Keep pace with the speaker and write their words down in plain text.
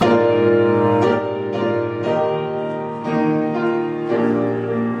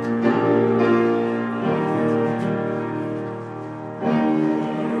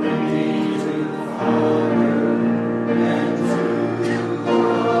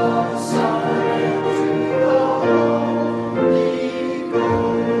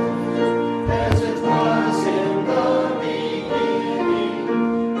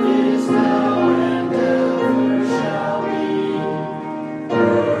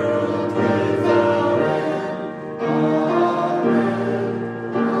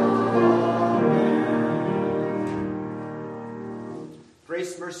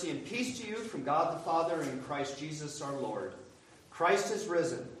Peace to you from God the Father and Christ Jesus our Lord. Christ is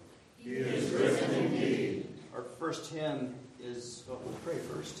risen. He is risen indeed. Our first hymn is, we'll pray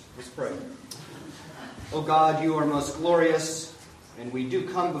first. Let's pray. O God, you are most glorious, and we do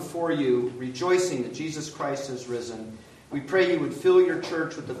come before you rejoicing that Jesus Christ has risen. We pray you would fill your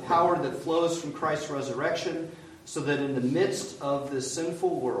church with the power that flows from Christ's resurrection, so that in the midst of this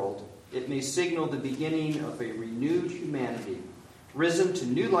sinful world, it may signal the beginning of a renewed humanity, risen to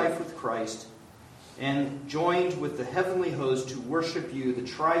new life with Christ, and joined with the heavenly host to worship you, the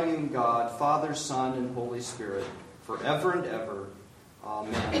triune God, Father, Son, and Holy Spirit, forever and ever.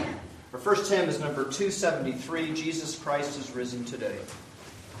 Amen. Our first hymn is number 273, Jesus Christ is risen today.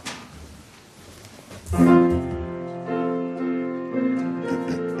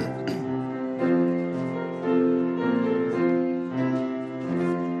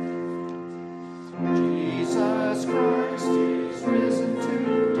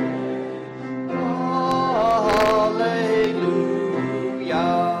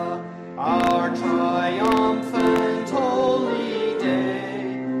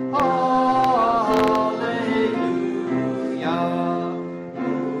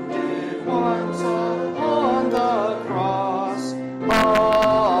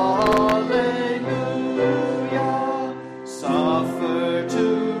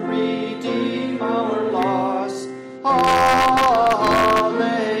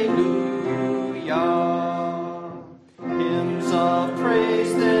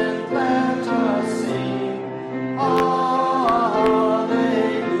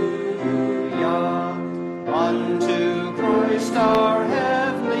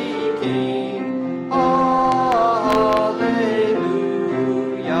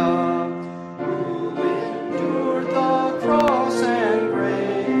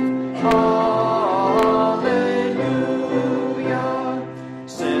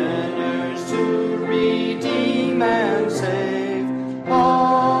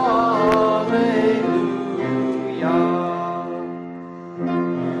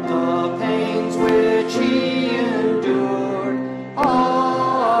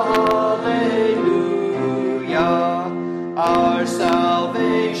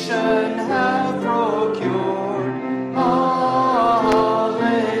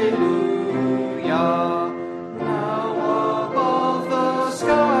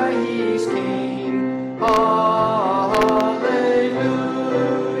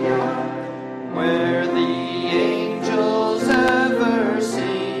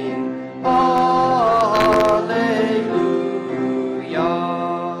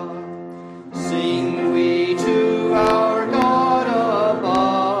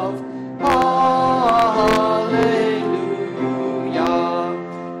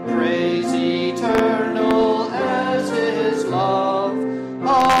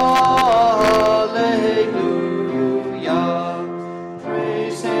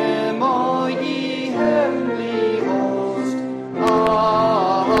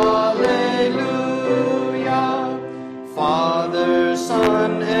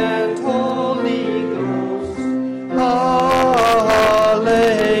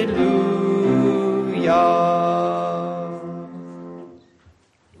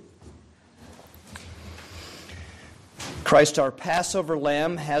 Christ, our Passover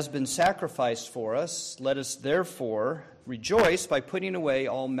lamb, has been sacrificed for us. Let us therefore rejoice by putting away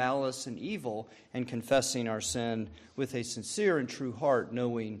all malice and evil and confessing our sin with a sincere and true heart,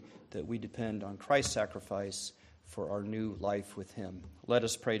 knowing that we depend on Christ's sacrifice for our new life with him. Let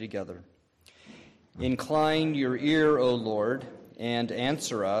us pray together. Incline your ear, O Lord, and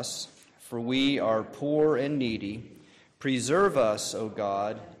answer us, for we are poor and needy. Preserve us, O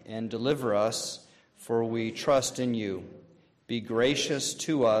God, and deliver us, for we trust in you. Be gracious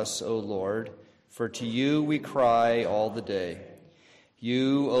to us, O Lord, for to you we cry all the day.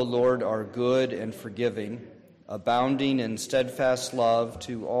 You, O Lord, are good and forgiving, abounding in steadfast love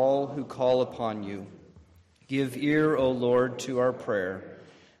to all who call upon you. Give ear, O Lord, to our prayer.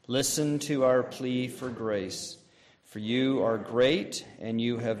 Listen to our plea for grace. For you are great, and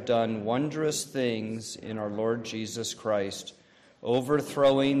you have done wondrous things in our Lord Jesus Christ,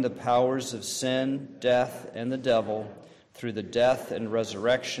 overthrowing the powers of sin, death, and the devil, through the death and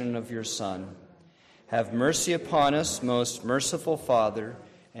resurrection of your Son. Have mercy upon us, most merciful Father,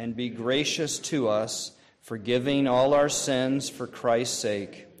 and be gracious to us, forgiving all our sins for Christ's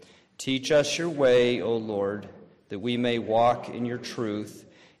sake. Teach us your way, O Lord, that we may walk in your truth.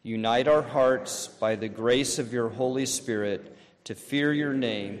 Unite our hearts by the grace of your Holy Spirit to fear your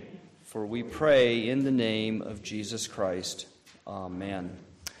name, for we pray in the name of Jesus Christ. Amen.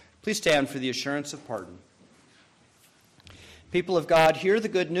 Please stand for the assurance of pardon. People of God, hear the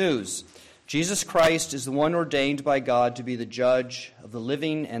good news. Jesus Christ is the one ordained by God to be the judge of the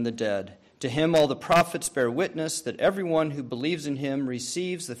living and the dead. To him all the prophets bear witness that everyone who believes in him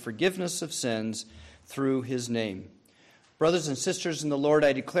receives the forgiveness of sins through his name. Brothers and sisters in the Lord,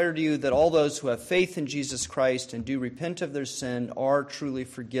 I declare to you that all those who have faith in Jesus Christ and do repent of their sin are truly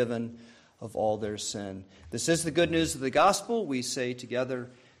forgiven of all their sin. This is the good news of the gospel. We say together,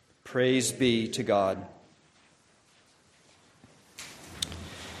 praise be to God.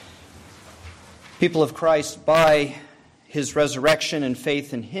 People of Christ, by his resurrection and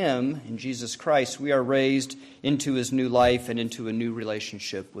faith in him, in Jesus Christ, we are raised into his new life and into a new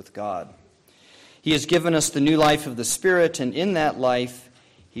relationship with God. He has given us the new life of the Spirit, and in that life,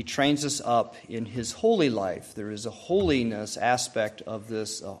 he trains us up in his holy life. There is a holiness aspect of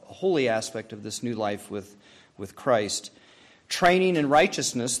this, a holy aspect of this new life with Christ. Training in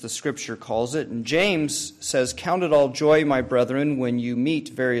righteousness, the Scripture calls it. And James says, "Count it all joy, my brethren, when you meet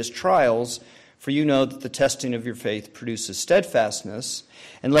various trials, for you know that the testing of your faith produces steadfastness,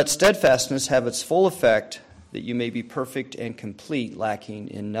 and let steadfastness have its full effect, that you may be perfect and complete, lacking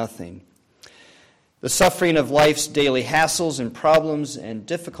in nothing." The suffering of life's daily hassles and problems and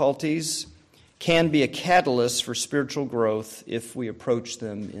difficulties can be a catalyst for spiritual growth if we approach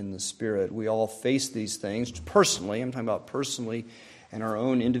them in the Spirit. We all face these things personally. I'm talking about personally and our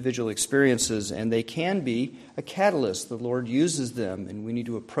own individual experiences, and they can be a catalyst. The Lord uses them, and we need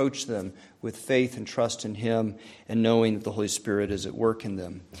to approach them with faith and trust in him and knowing that the Holy Spirit is at work in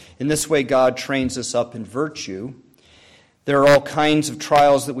them. In this way, God trains us up in virtue. There are all kinds of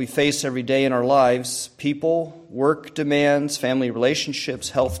trials that we face every day in our lives: people, work demands, family relationships,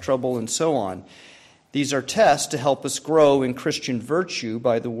 health trouble, and so on. These are tests to help us grow in Christian virtue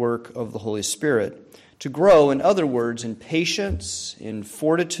by the work of the Holy Spirit. To grow, in other words, in patience, in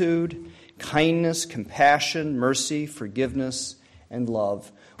fortitude, kindness, compassion, mercy, forgiveness, and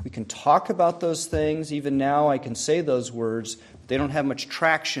love. We can talk about those things. Even now I can say those words, but they don't have much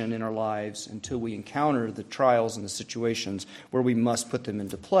traction in our lives until we encounter the trials and the situations where we must put them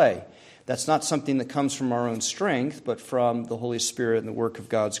into play. That's not something that comes from our own strength, but from the Holy Spirit and the work of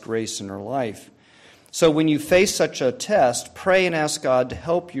God's grace in our life. So when you face such a test, pray and ask God to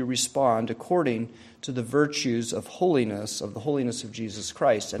help you respond according to the virtues of holiness, of the holiness of Jesus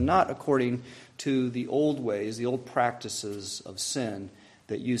Christ, and not according to the old ways, the old practices of sin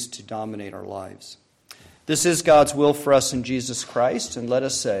that used to dominate our lives. This is God's will for us in Jesus Christ, and let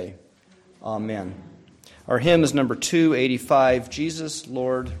us say, Amen. Our hymn is number 285, Jesus,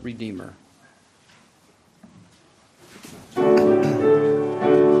 Lord, Redeemer.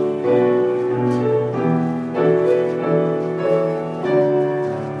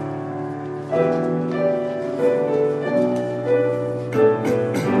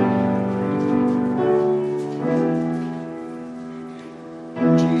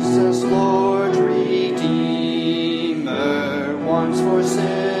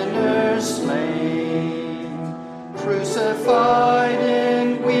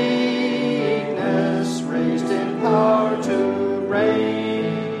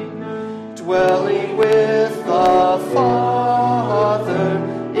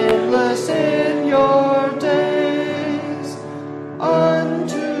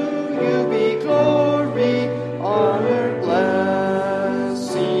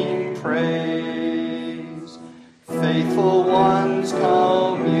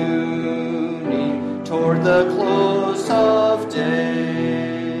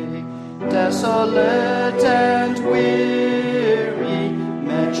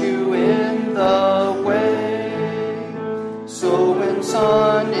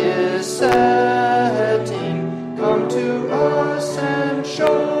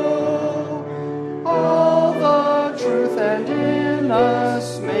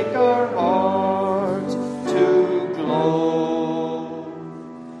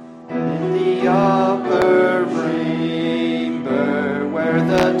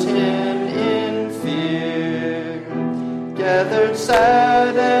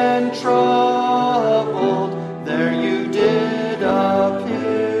 Sad and troubled, there you did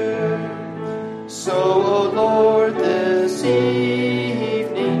appear. So, O Lord, this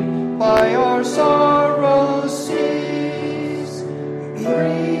evening by our sorrows cease,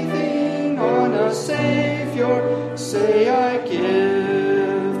 breathing on a Savior, say I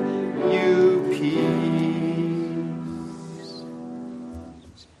give you peace.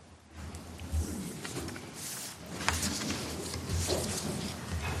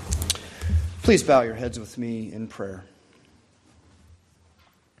 Please bow your heads with me in prayer.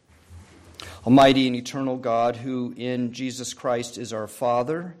 Almighty and eternal God, who in Jesus Christ is our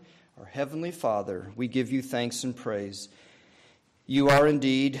Father, our Heavenly Father, we give you thanks and praise. You are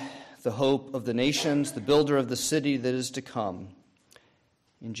indeed the hope of the nations, the builder of the city that is to come.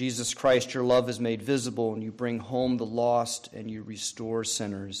 In Jesus Christ, your love is made visible, and you bring home the lost, and you restore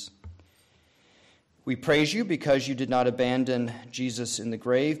sinners. We praise you because you did not abandon Jesus in the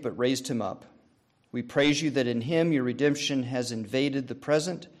grave, but raised him up. We praise you that in him your redemption has invaded the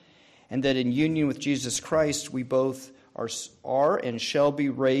present, and that in union with Jesus Christ we both are and shall be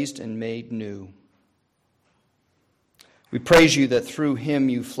raised and made new. We praise you that through him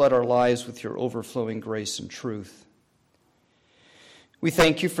you flood our lives with your overflowing grace and truth. We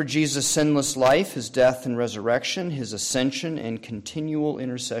thank you for Jesus' sinless life, his death and resurrection, his ascension and continual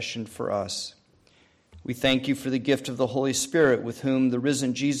intercession for us. We thank you for the gift of the Holy Spirit, with whom the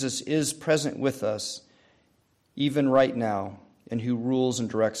risen Jesus is present with us, even right now, and who rules and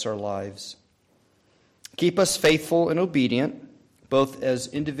directs our lives. Keep us faithful and obedient, both as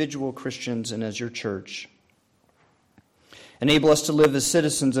individual Christians and as your church. Enable us to live as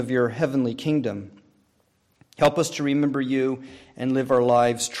citizens of your heavenly kingdom. Help us to remember you and live our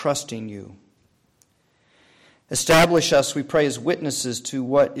lives trusting you. Establish us, we pray, as witnesses to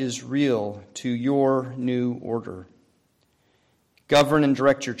what is real, to your new order. Govern and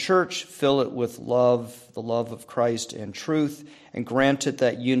direct your church, fill it with love, the love of Christ and truth, and grant it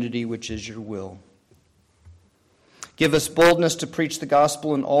that unity which is your will. Give us boldness to preach the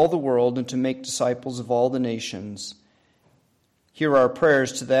gospel in all the world and to make disciples of all the nations. Hear our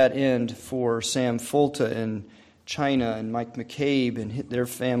prayers to that end for Sam Fulta in China and Mike McCabe and their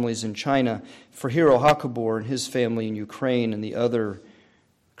families in China, for Hiro Hakabor and his family in Ukraine and the other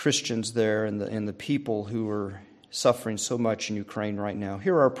Christians there and the people who are suffering so much in Ukraine right now.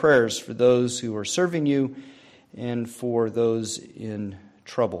 Hear our prayers for those who are serving you and for those in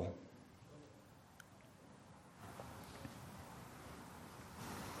trouble.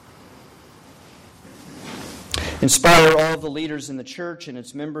 Inspire all the leaders in the church and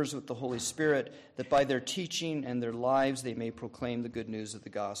its members with the Holy Spirit, that by their teaching and their lives they may proclaim the good news of the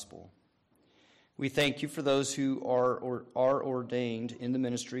gospel. We thank you for those who are ordained in the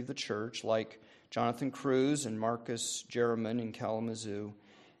ministry of the church, like Jonathan Cruz and Marcus Jerriman in Kalamazoo,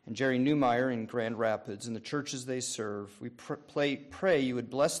 and Jerry Newmeyer in Grand Rapids, and the churches they serve. We pray you would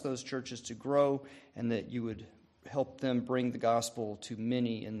bless those churches to grow, and that you would help them bring the gospel to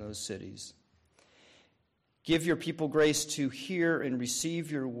many in those cities. Give your people grace to hear and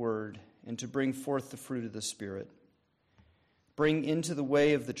receive your word and to bring forth the fruit of the Spirit. Bring into the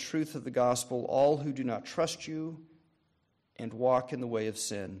way of the truth of the gospel all who do not trust you and walk in the way of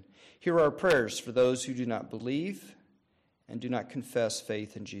sin. Hear our prayers for those who do not believe and do not confess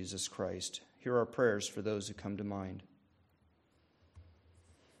faith in Jesus Christ. Hear our prayers for those who come to mind.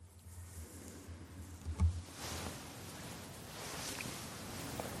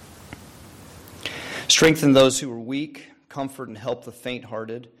 Strengthen those who are weak, comfort and help the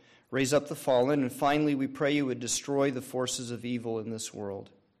faint-hearted, raise up the fallen, and finally we pray you would destroy the forces of evil in this world.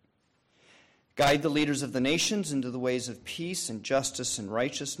 Guide the leaders of the nations into the ways of peace and justice and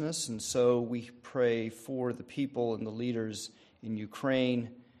righteousness, and so we pray for the people and the leaders in Ukraine,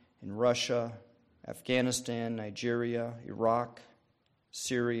 in Russia, Afghanistan, Nigeria, Iraq,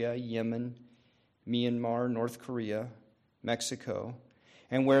 Syria, Yemen, Myanmar, North Korea, Mexico,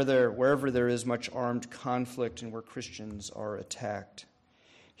 and wherever there is much armed conflict and where Christians are attacked.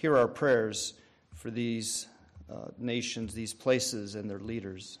 Hear our prayers for these nations, these places, and their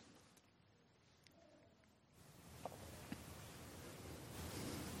leaders.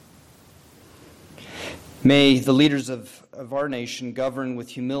 May the leaders of our nation govern with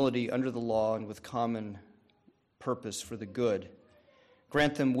humility under the law and with common purpose for the good.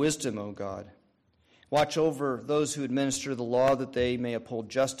 Grant them wisdom, O God. Watch over those who administer the law, that they may uphold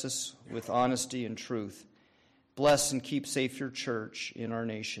justice with honesty and truth. Bless and keep safe your church in our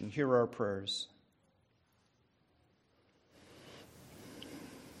nation. Hear our prayers.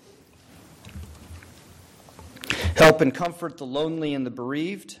 Help and comfort the lonely and the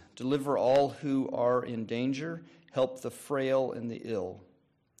bereaved. Deliver all who are in danger. Help the frail and the ill.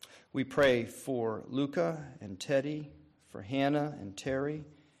 We pray for Luca and Teddy, for Hannah and Terry,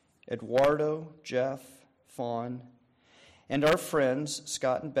 Eduardo, Jeff, Fawn, and our friends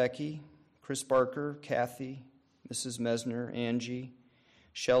Scott and Becky, Chris Barker, Kathy, Mrs. Mesner, Angie,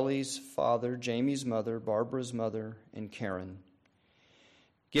 Shelley's father, Jamie's mother, Barbara's mother, and Karen.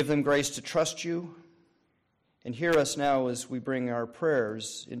 Give them grace to trust you, and hear us now as we bring our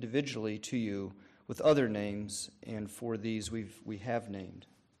prayers individually to you with other names, and for these we have named.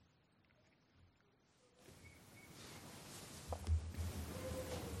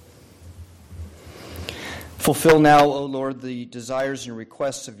 Fulfill now, O Lord, the desires and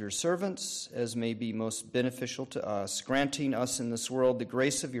requests of your servants, as may be most beneficial to us, granting us in this world the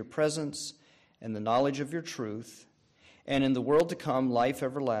grace of your presence and the knowledge of your truth, and in the world to come life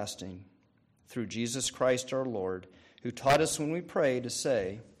everlasting, through Jesus Christ our Lord, who taught us when we pray to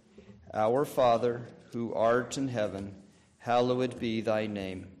say, Our Father, who art in heaven, hallowed be thy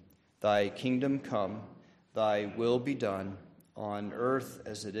name. Thy kingdom come, thy will be done, on earth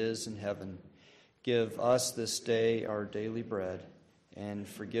as it is in heaven. Give us this day our daily bread, and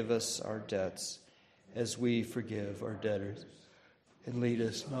forgive us our debts, as we forgive our debtors. And lead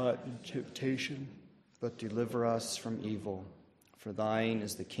us not into temptation, but deliver us from evil. For thine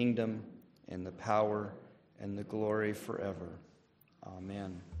is the kingdom, and the power, and the glory forever.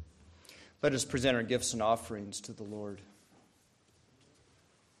 Amen. Let us present our gifts and offerings to the Lord.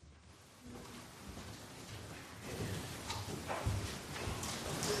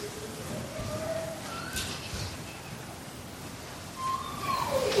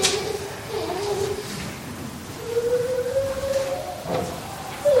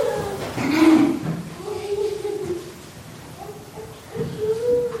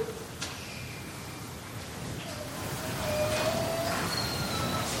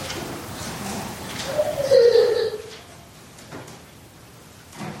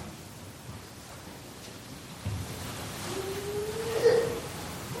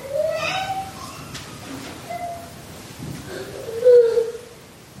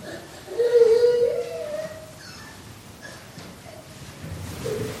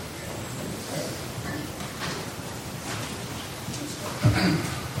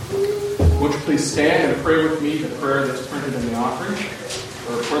 Would you please stand and pray with me the prayer that's printed in the offering,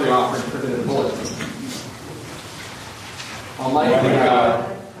 or for the offering printed in the bulletin. Almighty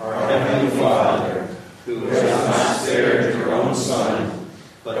God, our Heavenly Father, who has not spared your own Son,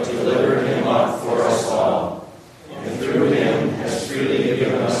 but delivered him up for us all, and through him has freely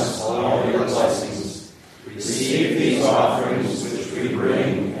given us all your blessings, receive these offerings which we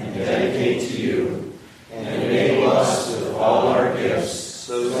bring and dedicate to you, and enable us with all our gifts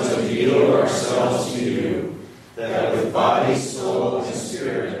so to yield ourselves to you, that with body, soul, and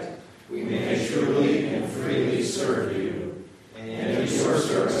spirit we may truly and freely serve you, and in your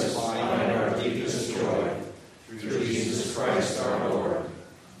service find our deepest joy. Through Jesus Christ our Lord.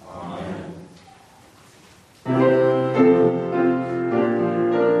 Amen.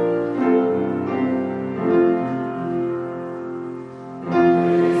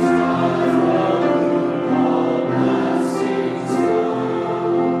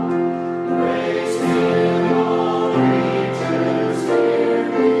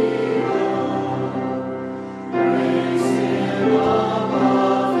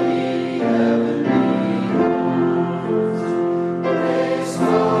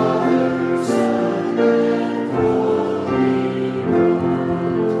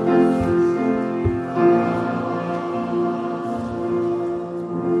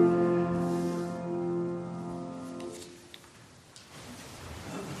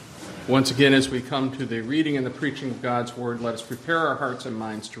 Once again, as we come to the reading and the preaching of God's Word, let us prepare our hearts and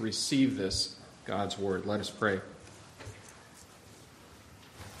minds to receive this God's Word. Let us pray.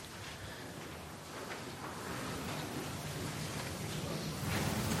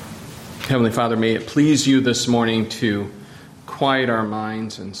 Heavenly Father, may it please you this morning to quiet our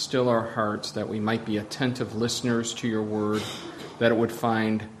minds and still our hearts, that we might be attentive listeners to your Word, that it would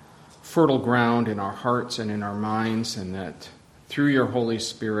find fertile ground in our hearts and in our minds, and that through your Holy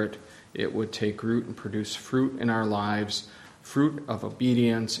Spirit it would take root and produce fruit in our lives, fruit of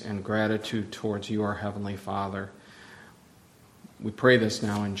obedience and gratitude towards you, our Heavenly Father. We pray this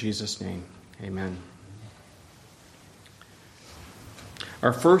now in Jesus' name. Amen.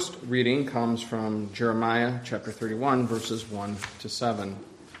 Our first reading comes from Jeremiah chapter 31, verses 1 to 7.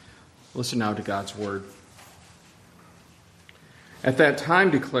 Listen now to God's word. At that time,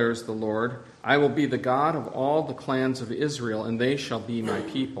 declares the Lord, I will be the God of all the clans of Israel, and they shall be my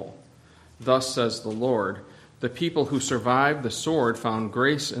people. Thus says the Lord, the people who survived the sword found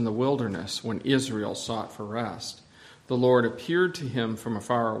grace in the wilderness when Israel sought for rest. The Lord appeared to him from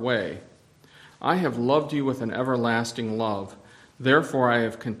afar away. I have loved you with an everlasting love. Therefore I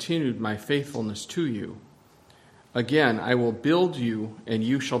have continued my faithfulness to you. Again, I will build you, and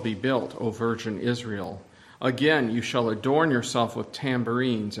you shall be built, O Virgin Israel. Again, you shall adorn yourself with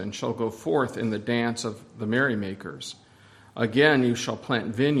tambourines, and shall go forth in the dance of the merrymakers. Again, you shall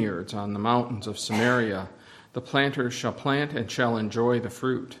plant vineyards on the mountains of Samaria. The planters shall plant and shall enjoy the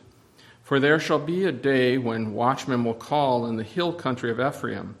fruit. For there shall be a day when watchmen will call in the hill country of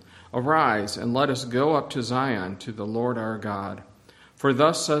Ephraim, Arise, and let us go up to Zion, to the Lord our God. For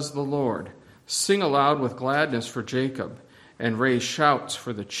thus says the Lord, Sing aloud with gladness for Jacob, and raise shouts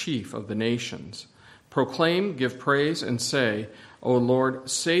for the chief of the nations. Proclaim, give praise, and say, O Lord,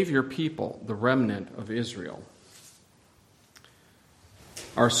 save your people, the remnant of Israel.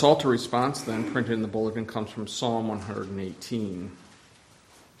 Our Psalter response, then, printed in the bulletin, comes from Psalm 118.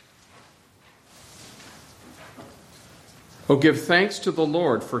 O give thanks to the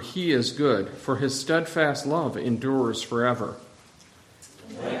Lord, for he is good, for his steadfast love endures forever.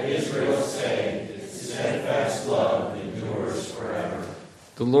 Let Israel say, his steadfast love endures forever.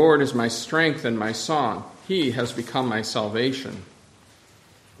 The Lord is my strength and my song. He has become my salvation.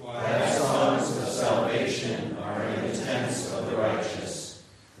 Glad songs of salvation are in the tents of the righteous.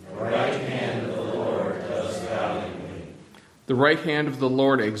 The right hand of the Lord does valiantly. The right hand of the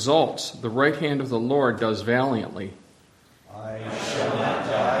Lord exalts. The right hand of the Lord does valiantly. I shall not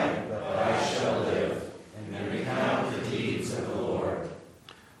die, but I shall live, and recount the deeds of the Lord.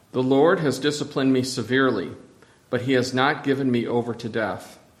 The Lord has disciplined me severely, but he has not given me over to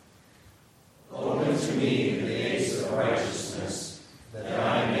death. Open to me the gates of righteousness, that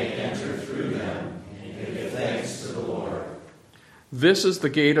I may enter through them and give thanks to the Lord. This is the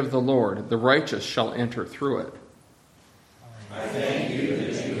gate of the Lord. The righteous shall enter through it. I thank you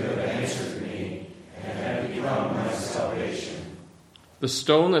that you have answered me and have become my salvation. The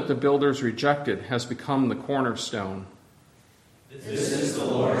stone that the builders rejected has become the cornerstone. This is the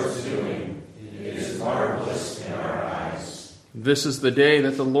Lord's doing. It is marvelous in our eyes. This is the day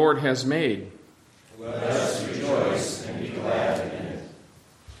that the Lord has made. Let us rejoice and be glad in it.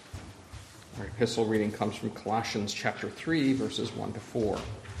 Our epistle reading comes from Colossians chapter 3, verses 1 to 4.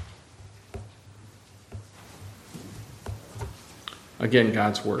 Again,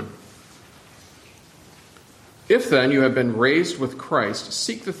 God's word. If then you have been raised with Christ,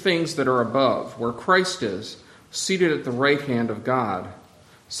 seek the things that are above, where Christ is, seated at the right hand of God.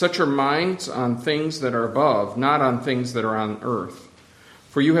 Set your minds on things that are above, not on things that are on earth.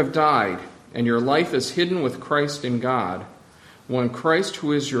 For you have died, and your life is hidden with Christ in God. When Christ,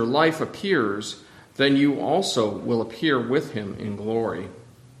 who is your life, appears, then you also will appear with him in glory.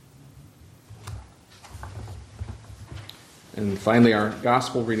 And finally, our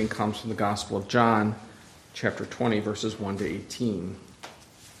gospel reading comes from the Gospel of John, chapter 20, verses 1 to 18.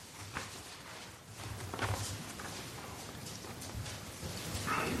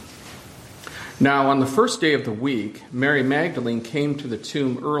 Now, on the first day of the week, Mary Magdalene came to the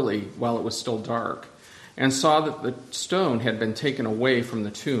tomb early while it was still dark, and saw that the stone had been taken away from the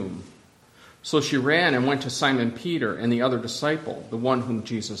tomb. So she ran and went to Simon Peter and the other disciple, the one whom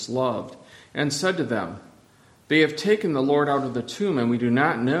Jesus loved, and said to them, They have taken the Lord out of the tomb, and we do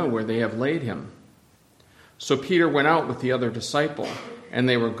not know where they have laid him. So Peter went out with the other disciple, and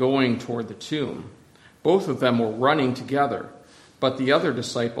they were going toward the tomb. Both of them were running together, but the other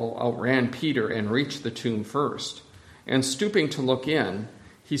disciple outran Peter and reached the tomb first. And stooping to look in,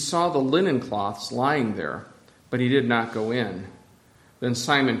 he saw the linen cloths lying there, but he did not go in. Then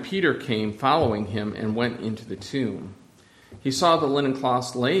Simon Peter came following him and went into the tomb. He saw the linen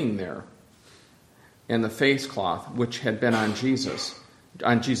cloths laying there, and the face cloth which had been on Jesus'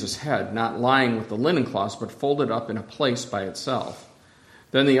 head, not lying with the linen cloths, but folded up in a place by itself.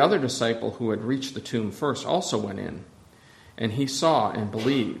 Then the other disciple who had reached the tomb first also went in, and he saw and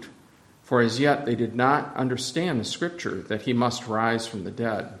believed, for as yet they did not understand the scripture that he must rise from the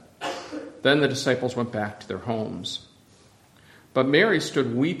dead. Then the disciples went back to their homes. But Mary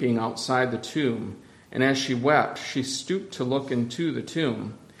stood weeping outside the tomb, and as she wept, she stooped to look into the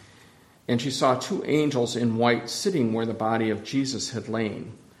tomb, and she saw two angels in white sitting where the body of Jesus had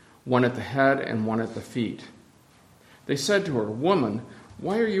lain, one at the head and one at the feet. They said to her, Woman,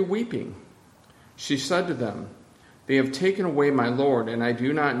 why are you weeping? She said to them, They have taken away my Lord, and I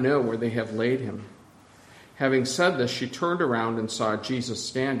do not know where they have laid him. Having said this, she turned around and saw Jesus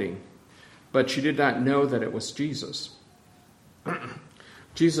standing, but she did not know that it was Jesus.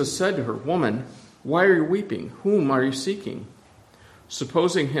 Jesus said to her, Woman, why are you weeping? Whom are you seeking?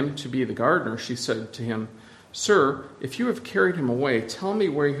 Supposing him to be the gardener, she said to him, Sir, if you have carried him away, tell me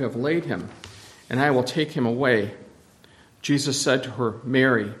where you have laid him, and I will take him away. Jesus said to her,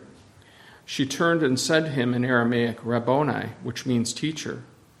 Mary. She turned and said to him in Aramaic, Rabboni, which means teacher.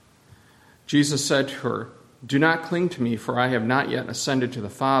 Jesus said to her, Do not cling to me, for I have not yet ascended to the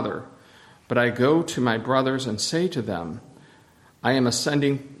Father, but I go to my brothers and say to them,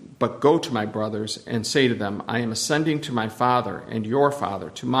 Go to my brothers and say to them, I am ascending to my Father and your Father,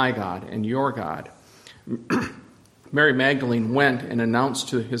 to my God and your God. Mary Magdalene went and announced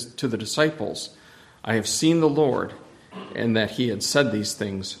to the disciples, I have seen the Lord, and that he had said these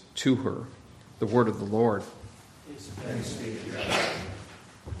things to her. The word of the Lord. Thanks be to God.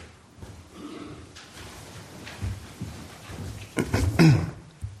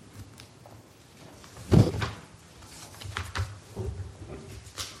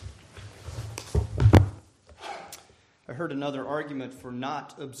 another argument for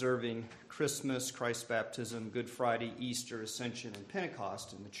not observing Christmas, Christ's baptism, Good Friday, Easter, Ascension, and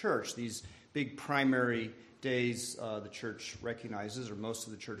Pentecost in the church. These big primary days the church recognizes, or most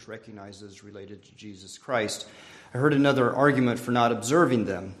of the church recognizes, related to Jesus Christ. I heard another argument for not observing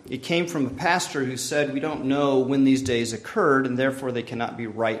them. It came from a pastor who said we don't know when these days occurred, and therefore they cannot be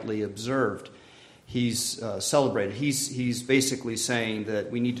rightly observed. He's celebrated. He's basically saying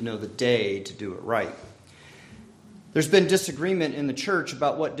that we need to know the day to do it right. There's been disagreement in the church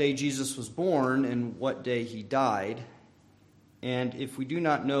about what day Jesus was born and what day he died. And if we do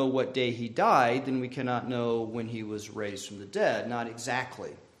not know what day he died, then we cannot know when he was raised from the dead. Not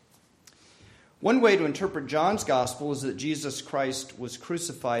exactly. One way to interpret John's gospel is that Jesus Christ was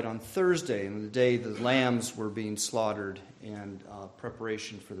crucified on Thursday, on the day the lambs were being slaughtered in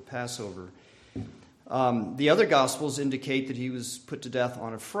preparation for the Passover. The other gospels indicate that he was put to death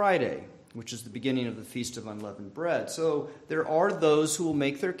on a Friday, which is the beginning of the Feast of Unleavened Bread. So there are those who will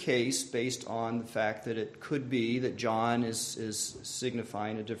make their case based on the fact that it could be that John is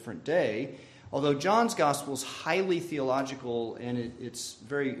signifying a different day. Although John's gospel is highly theological, and it's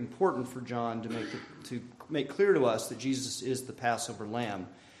very important for John to make clear to us that Jesus is the Passover lamb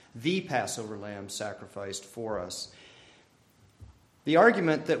sacrificed for us. The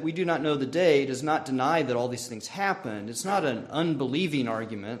argument that we do not know the day does not deny that all these things happened. It's not an unbelieving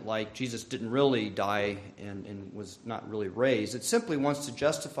argument like Jesus didn't really die and was not really raised. It simply wants to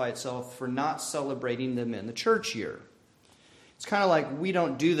justify itself for not celebrating them in the church year. It's kind of like we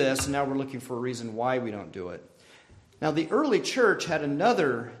don't do this, and now we're looking for a reason why we don't do it. Now, the early church had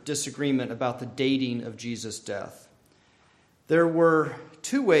another disagreement about the dating of Jesus' death. There were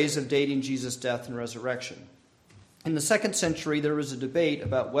two ways of dating Jesus' death and resurrection. In the 2nd century, there was a debate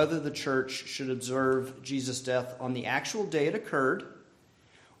about whether the church should observe Jesus' death on the actual day it occurred,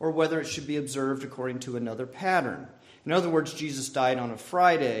 or whether it should be observed according to another pattern. In other words, Jesus died on a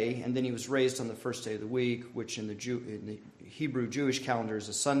Friday, and then he was raised on the first day of the week, which in the Hebrew Jewish calendar is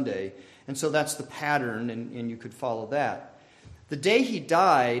a Sunday. And so that's the pattern, and you could follow that. The day he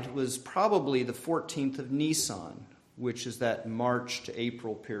died was probably the 14th of Nisan, which is that March to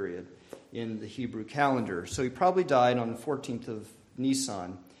April period in the Hebrew calendar. So he probably died on the 14th of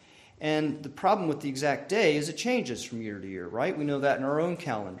Nisan. And the problem with the exact day is it changes from year to year, right? We know that in our own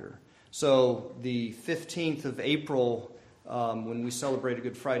calendar. So the 15th of April, when we celebrate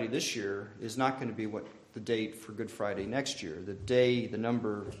Good Friday this year, is not going to be what the date for Good Friday next year. The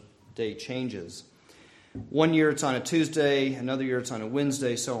number day changes. One year it's on a Tuesday, another year it's on a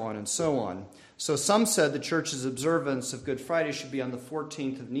Wednesday, so on and so on. So some said the church's observance of Good Friday should be on the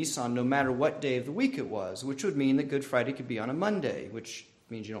 14th of Nisan, no matter what day of the week it was, which would mean that Good Friday could be on a Monday, which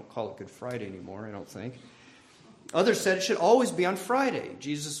means you don't call it Good Friday anymore, I don't think. Others said it should always be on Friday.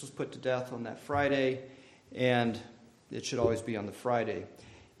 Jesus was put to death on that Friday, and it should always be on the Friday.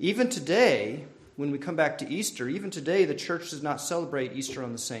 Even today, when we come back to Easter, even today the church does not celebrate Easter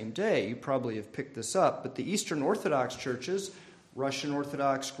on the same day. You probably have picked this up, but the Eastern Orthodox churches, Russian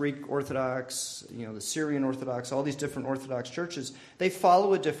Orthodox, Greek Orthodox, the Syrian Orthodox, all these different Orthodox churches, they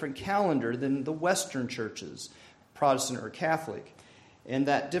follow a different calendar than the Western churches, Protestant or Catholic. And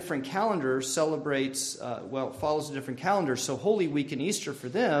that different calendar follows a different calendar. So Holy Week and Easter for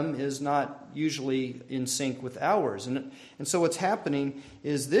them is not usually in sync with ours. And so what's happening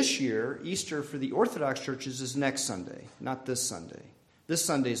is this year, Easter for the Orthodox churches is next Sunday, not this Sunday. This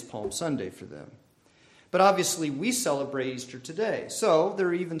Sunday is Palm Sunday for them. But obviously we celebrate Easter today. So there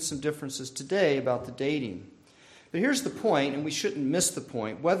are even some differences today about the dating. But here's the point, and we shouldn't miss the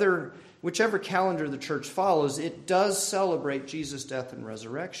point. Whichever calendar the church follows, it does celebrate Jesus' death and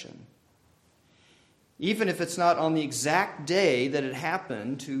resurrection. Even if it's not on the exact day that it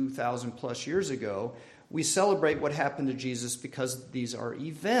happened 2,000 plus years ago, we celebrate what happened to Jesus because these are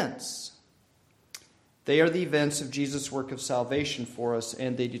events. They are the events of Jesus' work of salvation for us,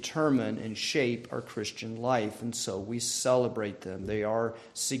 and they determine and shape our Christian life. And so we celebrate them. They are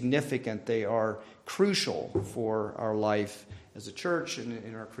significant. They are crucial for our life as a church and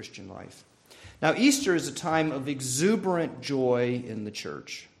in our Christian life. Now, Easter is a time of exuberant joy in the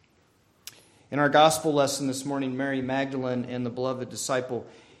church. In our gospel lesson this morning, Mary Magdalene and the beloved disciple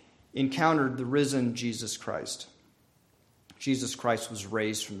encountered the risen Jesus Christ. Jesus Christ was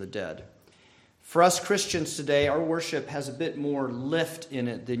raised from the dead. For us Christians today, our worship has a bit more lift in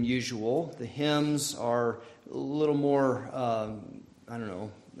it than usual. The hymns are a little more,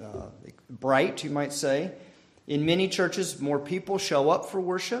 bright, you might say. In many churches, more people show up for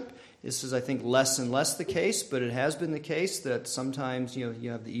worship. This is, I think, less and less the case, but it has been the case that sometimes,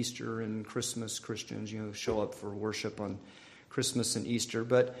 you have the Easter and Christmas Christians, show up for worship on Christmas and Easter.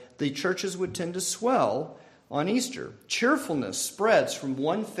 But the churches would tend to swell on Easter. Cheerfulness spreads from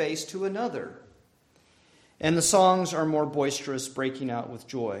one face to another. And the songs are more boisterous, breaking out with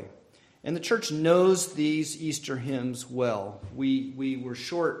joy. And the church knows these Easter hymns well. We were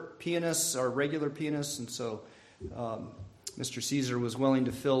short pianists, our regular pianists, and so Mr. Caesar was willing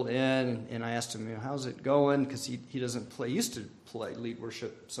to fill in, and I asked him, how's it going? Because he doesn't play. He used to lead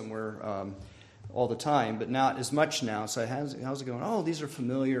worship somewhere all the time, but not as much now. So how's it going? Oh, these are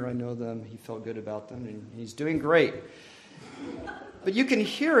familiar. I know them. He felt good about them, and he's doing great. But you can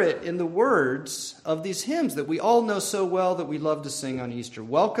hear it in the words of these hymns that we all know so well that we love to sing on Easter.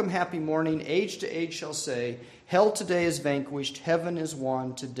 Welcome, happy morning, age to age shall say, hell today is vanquished, heaven is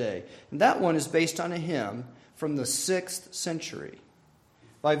won today. And that one is based on a hymn from the 6th century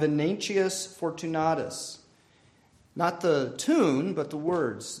by Venantius Fortunatus. Not the tune, but the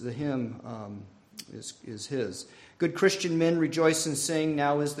words. The hymn is his. Good Christian men, rejoice and sing.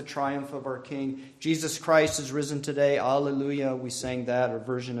 Now is the triumph of our King. Jesus Christ is risen today. Alleluia. We sang that, or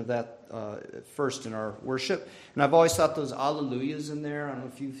version of that, first in our worship. And I've always thought those alleluias in there, I don't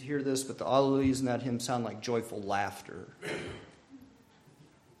know if you hear this, but the alleluias in that hymn sound like joyful laughter.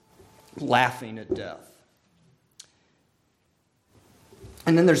 Laughing at death.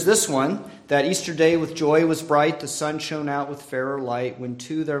 And then there's this one. That Easter day with joy was bright, the sun shone out with fairer light, when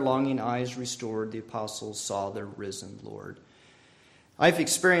to their longing eyes restored, the apostles saw their risen Lord. I've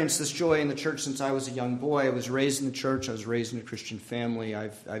experienced this joy in the church since I was a young boy. I was raised in the church. I was raised in a Christian family.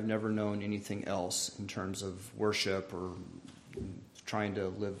 I've never known anything else in terms of worship or trying to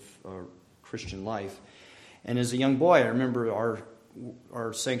live a Christian life. And as a young boy, I remember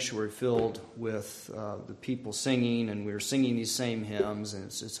our sanctuary filled with the people singing, and we were singing these same hymns, and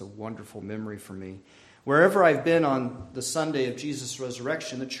it's a wonderful memory for me. Wherever I've been on the Sunday of Jesus'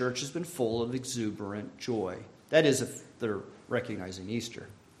 resurrection, the church has been full of exuberant joy. That is, if they're recognizing Easter.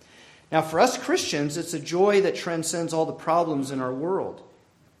 Now, for us Christians, it's a joy that transcends all the problems in our world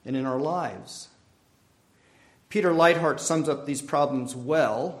and in our lives. Peter Leithart sums up these problems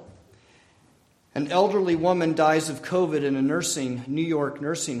well. An elderly woman dies of COVID in a New York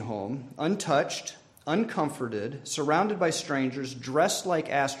nursing home, untouched, uncomforted, surrounded by strangers, dressed like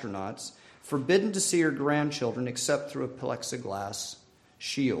astronauts, forbidden to see her grandchildren except through a plexiglass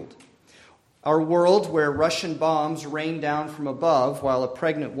shield. Our world, where Russian bombs rain down from above while a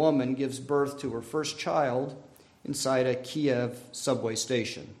pregnant woman gives birth to her first child inside a Kiev subway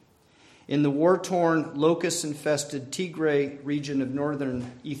station. In the war-torn, locust-infested Tigray region of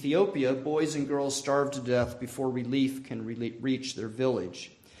northern Ethiopia, boys and girls starve to death before relief can reach their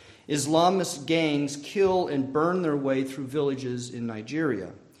village. Islamist gangs kill and burn their way through villages in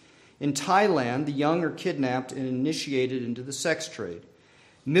Nigeria. In Thailand, the young are kidnapped and initiated into the sex trade.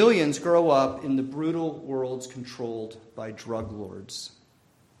 Millions grow up in the brutal worlds controlled by drug lords.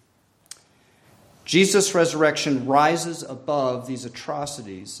 Jesus' resurrection rises above these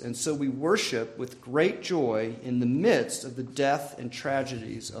atrocities, and so we worship with great joy in the midst of the death and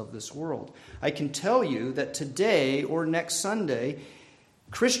tragedies of this world. I can tell you that today or next Sunday,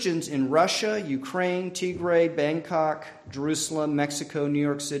 Christians in Russia, Ukraine, Tigray, Bangkok, Jerusalem, Mexico, New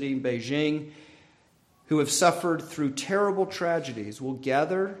York City, Beijing, who have suffered through terrible tragedies, will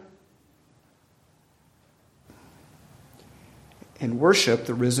gather and worship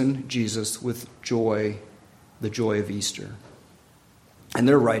the risen Jesus with joy, the joy of Easter. And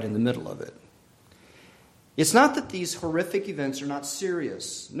they're right in the middle of it. It's not that these horrific events are not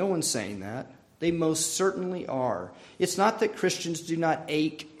serious. No one's saying that. They most certainly are. It's not that Christians do not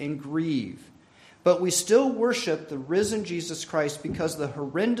ache and grieve. But we still worship the risen Jesus Christ because the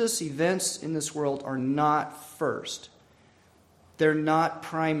horrendous events in this world are not first. They're not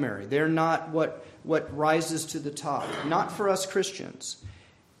primary. They're not what rises to the top. Not for us Christians.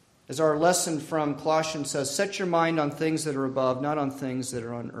 As our lesson from Colossians says, set your mind on things that are above, not on things that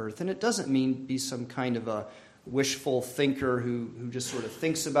are on earth. And it doesn't mean be some kind of a wishful thinker who just sort of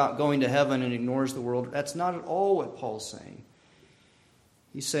thinks about going to heaven and ignores the world. That's not at all what Paul's saying.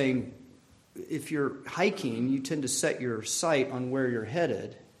 He's saying if you're hiking, you tend to set your sight on where you're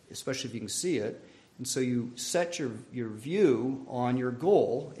headed, especially if you can see it. And so you set your view on your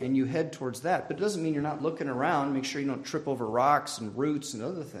goal and you head towards that. But it doesn't mean you're not looking around. Make sure you don't trip over rocks and roots and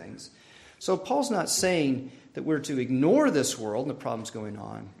other things. So Paul's not saying that we're to ignore this world and the problems going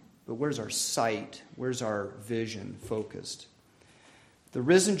on. But where's our sight? Where's our vision focused? The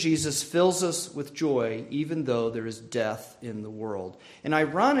risen Jesus fills us with joy even though there is death in the world. And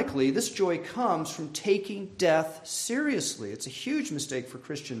ironically, this joy comes from taking death seriously. It's a huge mistake for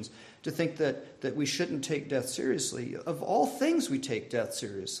Christians to think that we shouldn't take death seriously. Of all things, we take death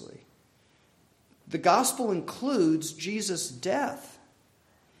seriously. The gospel includes Jesus' death.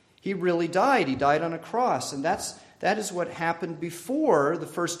 He really died. He died on a cross. And that is what happened before the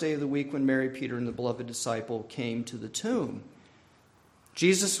first day of the week when Mary, Peter, and the beloved disciple came to the tomb.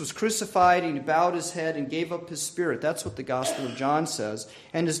 Jesus was crucified, and he bowed his head and gave up his spirit. That's what the Gospel of John says.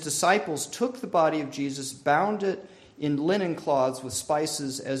 And his disciples took the body of Jesus, bound it in linen cloths with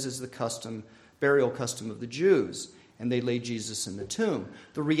spices, as is the burial custom of the Jews. And they laid Jesus in the tomb.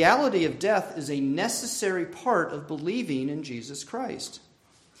 The reality of death is a necessary part of believing in Jesus Christ.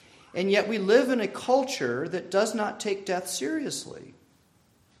 And yet we live in a culture that does not take death seriously.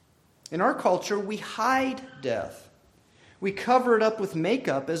 In our culture, we hide death. We cover it up with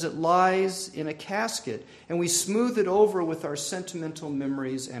makeup as it lies in a casket, and we smooth it over with our sentimental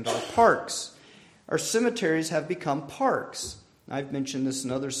memories and our parks. Our cemeteries have become parks. I've mentioned this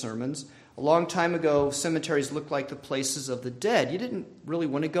in other sermons. A long time ago, cemeteries looked like the places of the dead. You didn't really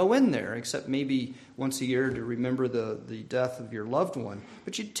want to go in there, except maybe once a year to remember the death of your loved one.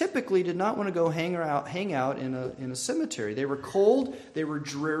 But you typically did not want to go hang out in a cemetery. They were cold, they were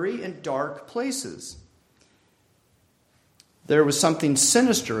dreary, and dark places. There was something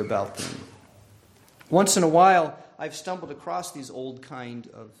sinister about them. Once in a while, I've stumbled across these old kinds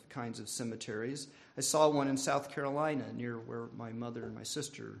of cemeteries. I saw one in South Carolina near where my mother and my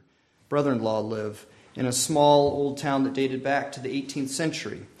brother-in-law live, in a small old town that dated back to the 18th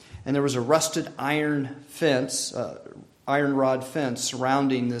century. And there was a rusted iron rod fence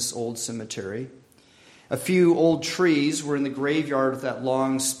surrounding this old cemetery. A few old trees were in the graveyard with that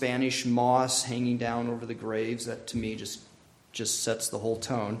long Spanish moss hanging down over the graves. That, to me, just sets the whole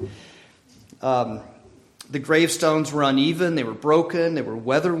tone. The gravestones were uneven, they were broken, they were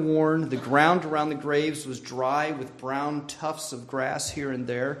weather-worn. The ground around the graves was dry with brown tufts of grass here and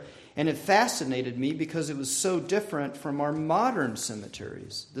there. And it fascinated me because it was so different from our modern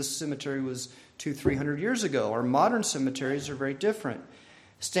cemeteries. This cemetery was 200-300 years ago. Our modern cemeteries are very different.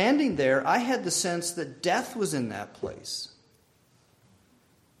 Standing there, I had the sense that death was in that place.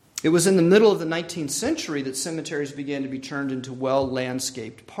 It was in the middle of the 19th century that cemeteries began to be turned into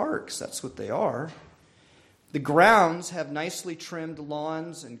well-landscaped parks. That's what they are. The grounds have nicely trimmed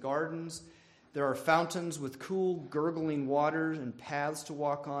lawns and gardens. There are fountains with cool, gurgling water and paths to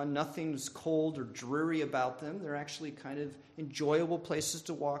walk on. Nothing's cold or dreary about them. They're actually kind of enjoyable places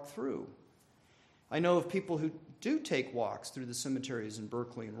to walk through. I know of people who do take walks through the cemeteries in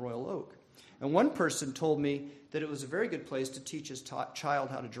Berkeley and Royal Oak. And one person told me that it was a very good place to teach his child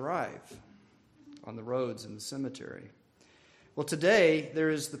how to drive on the roads in the cemetery. Well, today there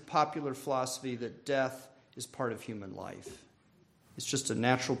is the popular philosophy that death is part of human life. It's just a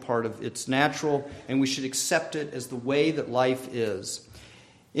natural part of it's natural, and we should accept it as the way that life is.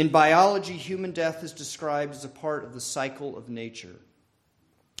 In biology, human death is described as a part of the cycle of nature.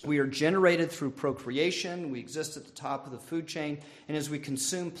 We are generated through procreation. We exist at the top of the food chain. And as we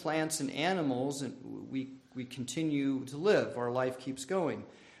consume plants and animals, we continue to live. Our life keeps going.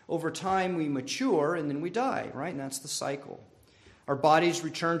 Over time, we mature, and then we die, right? And that's the cycle. Our bodies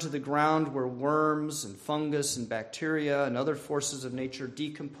return to the ground where worms and fungus and bacteria and other forces of nature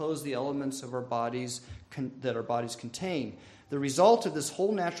decompose the elements of our bodies that our bodies contain. The result of this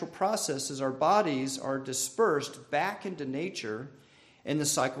whole natural process is our bodies are dispersed back into nature, and the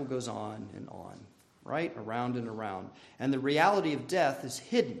cycle goes on and on, right? Around and around. And the reality of death is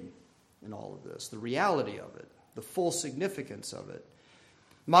hidden in all of this, the reality of it, the full significance of it.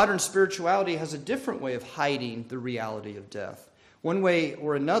 Modern spirituality has a different way of hiding the reality of death. One way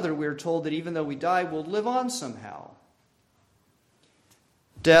or another, we are told that even though we die, we'll live on somehow.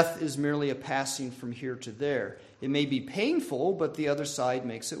 Death is merely a passing from here to there. It may be painful, but the other side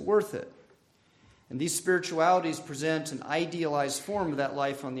makes it worth it. And these spiritualities present an idealized form of that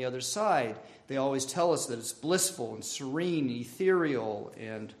life on the other side. They always tell us that it's blissful and serene, ethereal,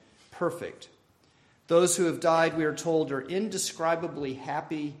 and perfect. Those who have died, we are told, are indescribably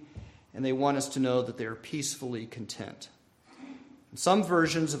happy, and they want us to know that they are peacefully content. Some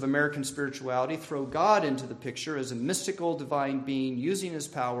versions of American spirituality throw God into the picture as a mystical divine being using his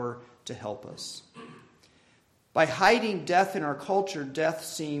power to help us. By hiding death in our culture, death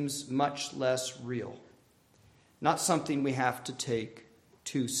seems much less real, not something we have to take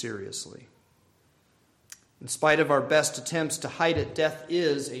too seriously. In spite of our best attempts to hide it, death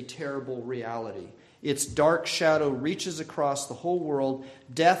is a terrible reality. Its dark shadow reaches across the whole world.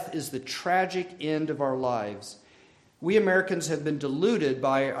 Death is the tragic end of our lives. We Americans have been deluded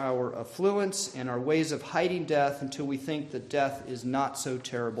by our affluence and our ways of hiding death until we think that death is not so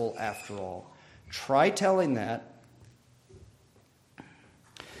terrible after all. Try telling that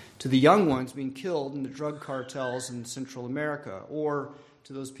to the young ones being killed in the drug cartels in Central America, or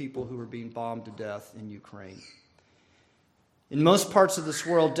to those people who are being bombed to death in Ukraine. In most parts of this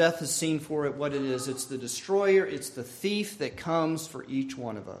world, death is seen for it what it is. It's the destroyer, it's the thief that comes for each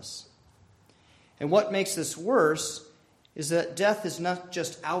one of us. And what makes this worse is that death is not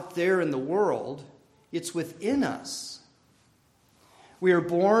just out there in the world, it's within us. We are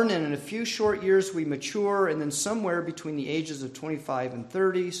born, and in a few short years we mature, and then somewhere between the ages of 25 and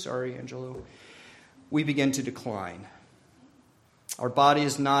 30, sorry, Angelo, we begin to decline. Our body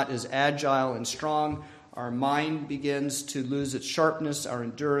is not as agile and strong. Our mind begins to lose its sharpness. Our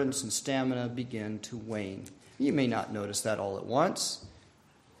endurance and stamina begin to wane. You may not notice that all at once,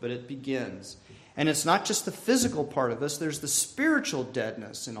 but it begins. And it's not just the physical part of us. There's the spiritual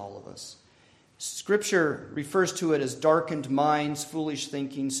deadness in all of us. Scripture refers to it as darkened minds, foolish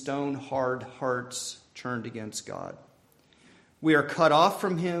thinking, stone-hard hearts turned against God. We are cut off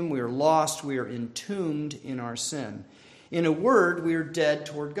from Him. We are lost. We are entombed in our sin. In a word, we are dead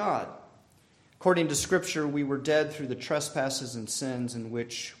toward God. According to Scripture, we were dead through the trespasses and sins in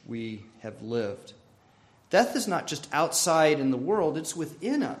which we have lived. Death is not just outside in the world, it's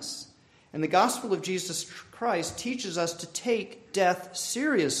within us. And the gospel of Jesus Christ teaches us to take death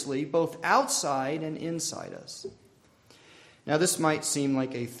seriously, both outside and inside us. Now, this might seem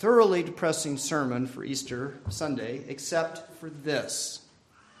like a thoroughly depressing sermon for Easter Sunday, except for this.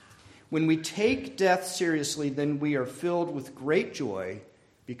 When we take death seriously, then we are filled with great joy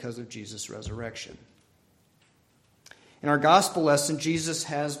because of Jesus' resurrection. In our gospel lesson, Jesus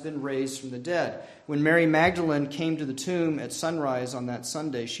has been raised from the dead. When Mary Magdalene came to the tomb at sunrise on that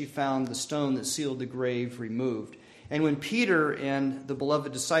Sunday, she found the stone that sealed the grave removed. And when Peter and the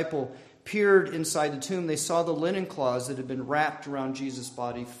beloved disciple peered inside the tomb, they saw the linen cloths that had been wrapped around Jesus'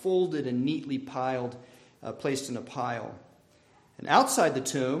 body, folded and neatly placed in a pile. And outside the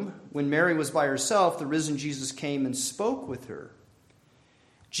tomb, when Mary was by herself, the risen Jesus came and spoke with her.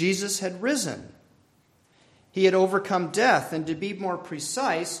 Jesus had risen. He had overcome death, and to be more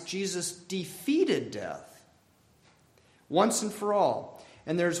precise, Jesus defeated death once and for all.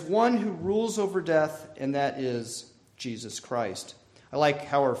 And there's one who rules over death, and that is Jesus Christ. I like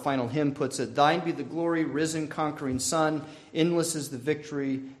how our final hymn puts it, "Thine be the glory, risen, conquering Son, endless is the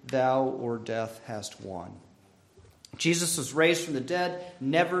victory thou o'er death hast won." Jesus was raised from the dead,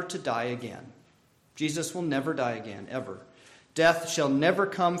 never to die again. Jesus will never die again, ever. Death shall never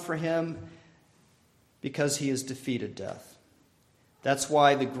come for him because he has defeated death. That's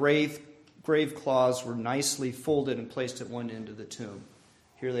why the grave cloths were nicely folded and placed at one end of the tomb.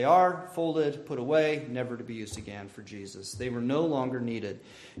 Here they are, folded, put away, never to be used again for Jesus. They were no longer needed.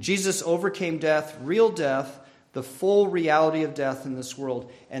 Jesus overcame death, real death, the full reality of death in this world,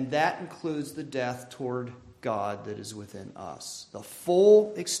 and that includes the death toward God that is within us. The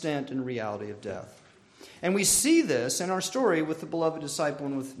full extent and reality of death. And we see this in our story with the beloved disciple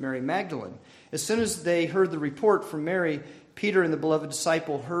and with Mary Magdalene. As soon as they heard the report from Mary, Peter and the beloved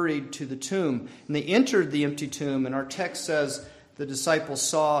disciple hurried to the tomb. And they entered the empty tomb, and our text says the disciples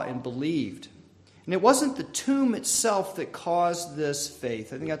saw and believed. And it wasn't the tomb itself that caused this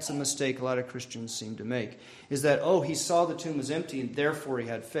faith. I think that's a mistake a lot of Christians seem to make, is that, he saw the tomb was empty and therefore he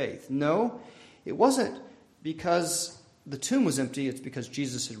had faith. No, it wasn't because the tomb was empty, it's because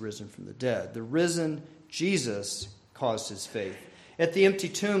Jesus had risen from the dead. The risen Jesus caused his faith. At the empty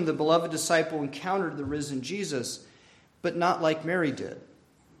tomb, the beloved disciple encountered the risen Jesus, but not like Mary did.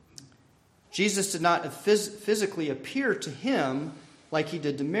 Jesus did not physically appear to him like he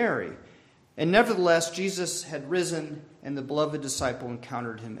did to Mary. And nevertheless, Jesus had risen, and the beloved disciple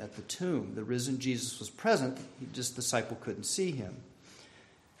encountered him at the tomb. The risen Jesus was present, the disciple couldn't see him.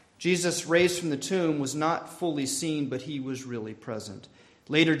 Jesus, raised from the tomb, was not fully seen, but he was really present.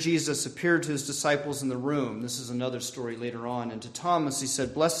 Later, Jesus appeared to his disciples in the room. This is another story later on. And to Thomas, he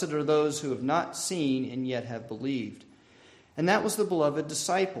said, "Blessed are those who have not seen and yet have believed." And that was the beloved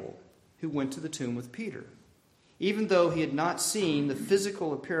disciple who went to the tomb with Peter. Even though he had not seen the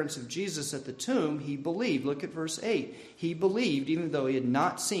physical appearance of Jesus at the tomb, he believed. Look at verse 8. He believed even though he had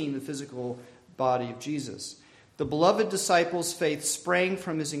not seen the physical body of Jesus. The beloved disciple's faith sprang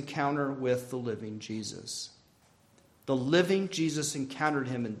from his encounter with the living Jesus. The living Jesus encountered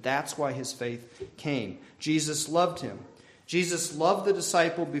him, and that's why his faith came. Jesus loved him. Jesus loved the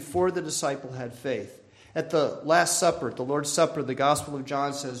disciple before the disciple had faith. At the Last Supper, the Lord's Supper, the Gospel of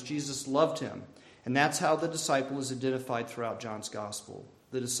John says Jesus loved him. And that's how the disciple is identified throughout John's Gospel.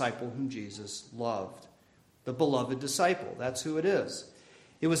 The disciple whom Jesus loved. The beloved disciple. That's who it is.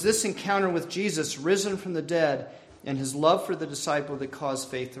 It was this encounter with Jesus, risen from the dead, and his love for the disciple that caused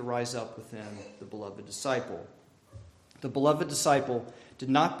faith to rise up within the beloved disciple. The beloved disciple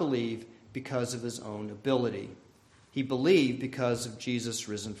did not believe because of his own ability. He believed because of Jesus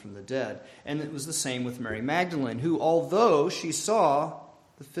risen from the dead. And it was the same with Mary Magdalene, who, although she saw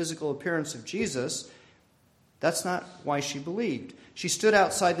the physical appearance of Jesus, that's not why she believed. She stood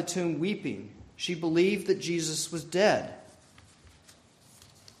outside the tomb weeping. She believed that Jesus was dead.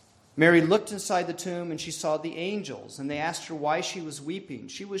 Mary looked inside the tomb and she saw the angels, and they asked her why she was weeping.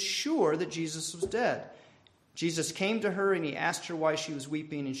 She was sure that Jesus was dead. Jesus came to her and he asked her why she was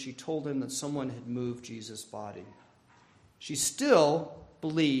weeping, and she told him that someone had moved Jesus' body. She still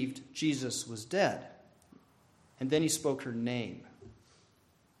believed Jesus was dead. And then he spoke her name.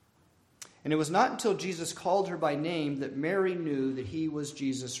 And it was not until Jesus called her by name that Mary knew that he was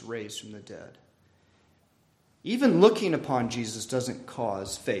Jesus raised from the dead. Even looking upon Jesus doesn't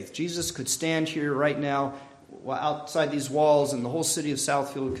cause faith. Jesus could stand here right now outside these walls and the whole city of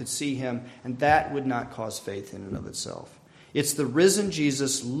Southfield could see him, and that would not cause faith in and of itself. It's the risen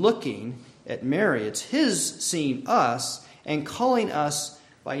Jesus looking at Mary. It's his seeing us and calling us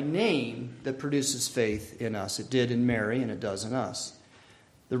by name that produces faith in us. It did in Mary, and it does in us.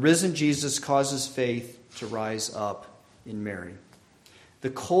 The risen Jesus causes faith to rise up in Mary. The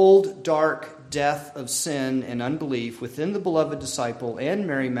cold, dark death of sin and unbelief within the beloved disciple and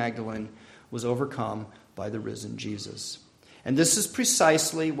Mary Magdalene was overcome by the risen Jesus. And this is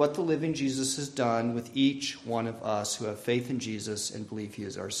precisely what the living Jesus has done with each one of us who have faith in Jesus and believe he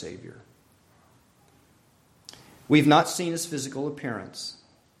is our Savior. We've not seen his physical appearance,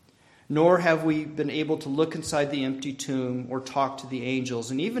 nor have we been able to look inside the empty tomb or talk to the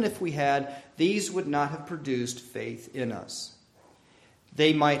angels. And even if we had, these would not have produced faith in us.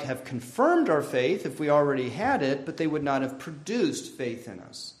 They might have confirmed our faith if we already had it, but they would not have produced faith in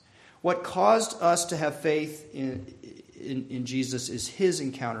us. What caused us to have faith in Jesus is his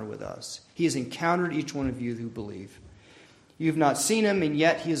encounter with us. He has encountered each one of you who believe. You have not seen him, and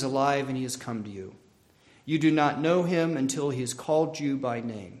yet he is alive and he has come to you. You do not know him until he has called you by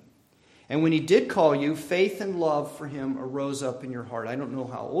name. And when he did call you, faith and love for him arose up in your heart. I don't know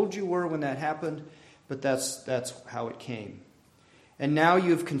how old you were when that happened, but that's how it came. And now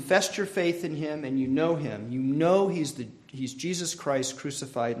you have confessed your faith in him, and you know him. You know he's Jesus Christ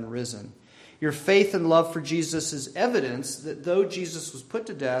crucified and risen. Your faith and love for Jesus is evidence that though Jesus was put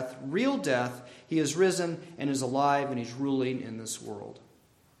to death, real death, he is risen and is alive, and he's ruling in this world.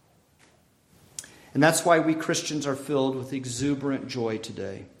 And that's why we Christians are filled with exuberant joy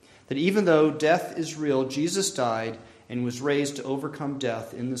today. That even though death is real, Jesus died and was raised to overcome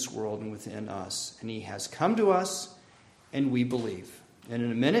death in this world and within us. And he has come to us, and we believe. And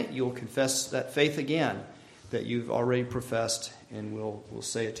in a minute, you'll confess that faith again that you've already professed, and we'll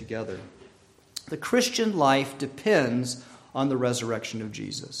say it together. The Christian life depends on the resurrection of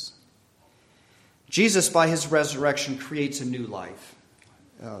Jesus. Jesus, by his resurrection, creates a new life.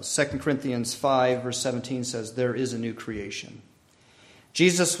 2 Corinthians 5, verse 17 says, there is a new creation.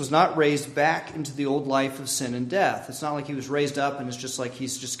 Jesus was not raised back into the old life of sin and death. It's not like he was raised up and it's just like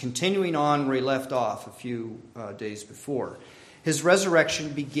he's just continuing on where he left off a few days before. His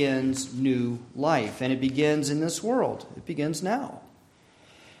resurrection begins new life, and it begins in this world. It begins now.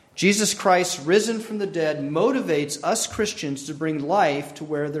 Jesus Christ, risen from the dead, motivates us Christians to bring life to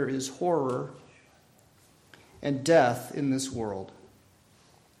where there is horror and death in this world.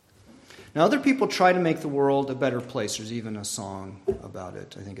 Now, other people try to make the world a better place. There's even a song about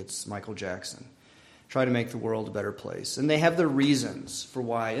it. I think it's Michael Jackson. Try to make the world a better place. And they have their reasons for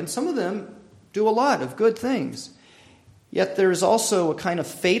why. And some of them do a lot of good things. Yet there is also a kind of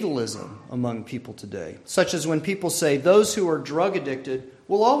fatalism among people today, such as when people say those who are drug addicted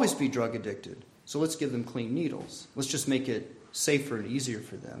will always be drug addicted. So let's give them clean needles. Let's just make it safer and easier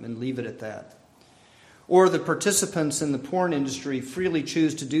for them and leave it at that. Or the participants in the porn industry freely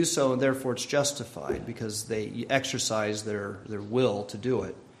choose to do so, and therefore it's justified because they exercise their will to do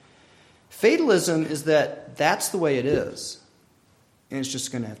it. Fatalism is that that's the way it is, and it's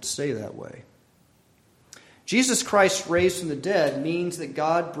just going to have to stay that way. Jesus Christ raised from the dead means that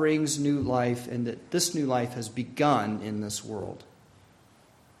God brings new life, and that this new life has begun in this world.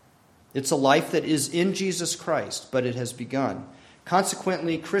 It's a life that is in Jesus Christ, but it has begun.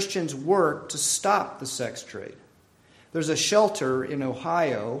 Consequently, Christians work to stop the sex trade. There's a shelter in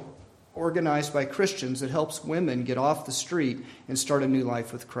Ohio organized by Christians that helps women get off the street and start a new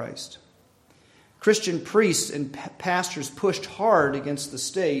life with Christ. Christian priests and pastors pushed hard against the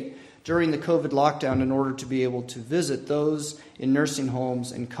state during the COVID lockdown in order to be able to visit those in nursing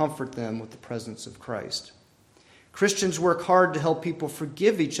homes and comfort them with the presence of Christ. Christians work hard to help people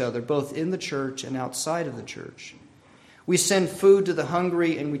forgive each other, both in the church and outside of the church. We send food to the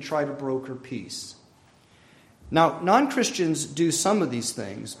hungry, and we try to broker peace. Now, non-Christians do some of these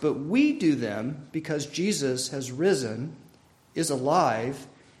things, but we do them because Jesus has risen, is alive,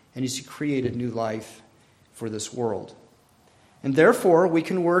 and He's created new life for this world. And therefore, we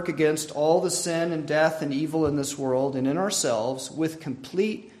can work against all the sin and death and evil in this world and in ourselves with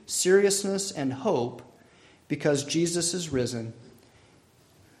complete seriousness and hope because Jesus is risen.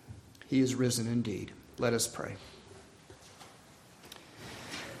 He is risen indeed. Let us pray.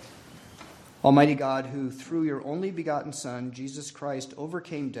 Almighty God, who through your only begotten Son, Jesus Christ,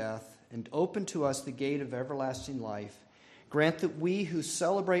 overcame death and opened to us the gate of everlasting life, grant that we who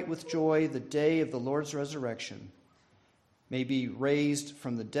celebrate with joy the day of the Lord's resurrection may be raised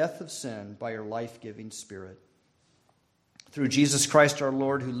from the death of sin by your life-giving Spirit. Through Jesus Christ our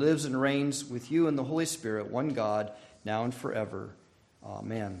Lord, who lives and reigns with you in the Holy Spirit, one God, now and forever.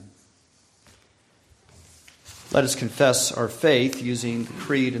 Amen. Let us confess our faith using the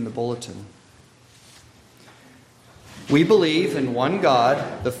creed in the bulletin. We believe in one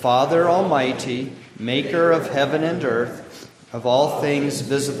God, the Father Almighty, maker of heaven and earth, of all things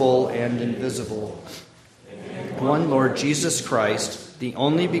visible and invisible. One Lord Jesus Christ, the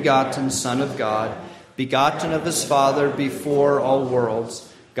only begotten Son of God, begotten of his Father before all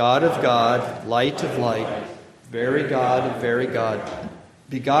worlds, God of God, light of light, very God of very God,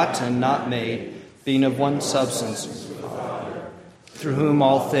 begotten, not made, being of one substance, through whom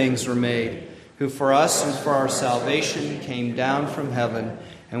all things were made, who for us and for our salvation came down from heaven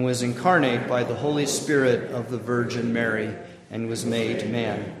and was incarnate by the Holy Spirit of the Virgin Mary and was made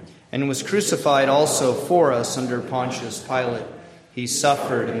man, and was crucified also for us under Pontius Pilate. He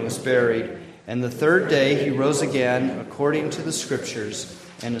suffered and was buried, and the third day he rose again according to the Scriptures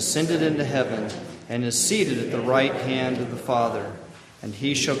and ascended into heaven and is seated at the right hand of the Father. And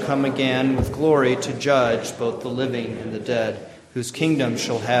he shall come again with glory to judge both the living and the dead, whose kingdom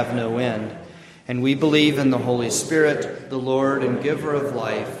shall have no end. And we believe in the Holy Spirit, the Lord and giver of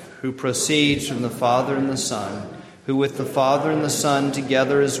life, who proceeds from the Father and the Son, who with the Father and the Son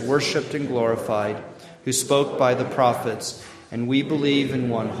together is worshipped and glorified, who spoke by the prophets. And we believe in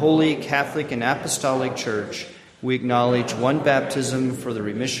one holy, Catholic, and Apostolic Church. We acknowledge one baptism for the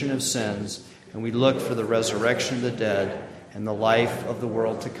remission of sins, and we look for the resurrection of the dead and the life of the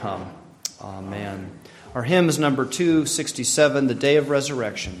world to come. Amen. Our hymn is number 267, The Day of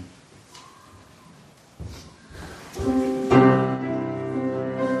Resurrection.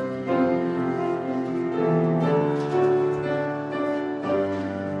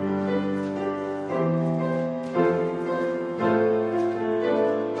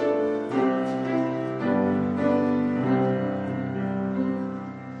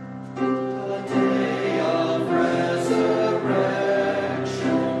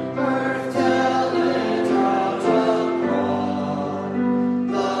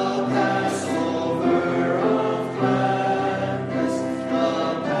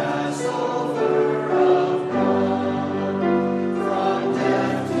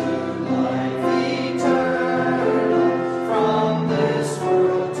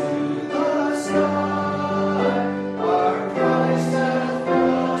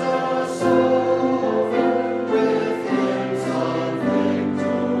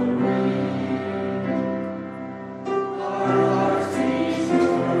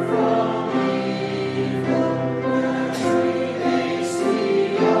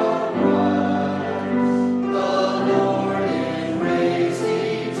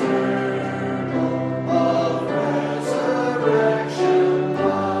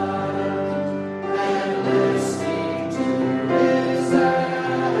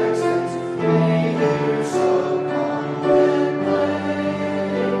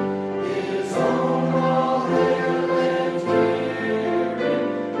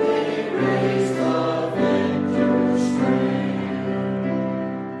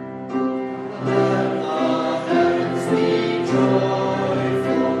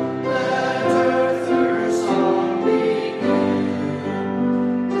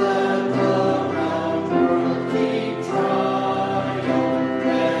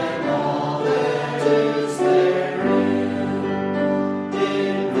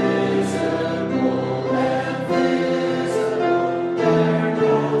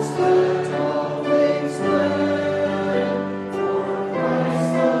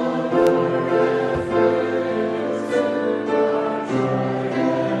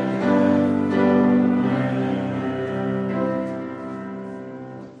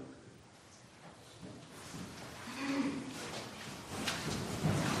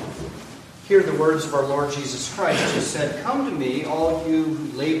 Hear the words of our Lord Jesus Christ, who said, "Come to me, all you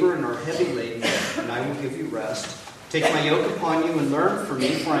who labor and are heavy laden, and I will give you rest. Take my yoke upon you and learn from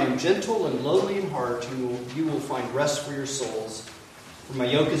me, for I am gentle and lowly in heart, and you will find rest for your souls. For my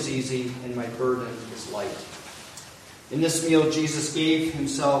yoke is easy and my burden is light. In this meal, Jesus gives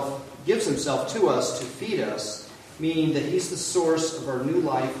himself to us to feed us, meaning that he's the source of our new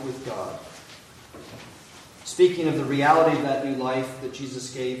life with God. Speaking of the reality of that new life that Jesus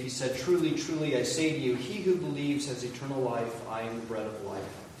gave, he said, "Truly, truly, I say to you, he who believes has eternal life. I am the bread of life."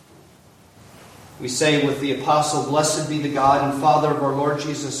 We say with the apostle, "Blessed be the God and Father of our Lord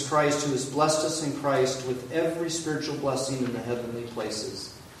Jesus Christ, who has blessed us in Christ with every spiritual blessing in the heavenly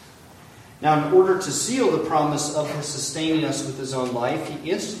places." Now, in order to seal the promise of his sustaining us with his own life, he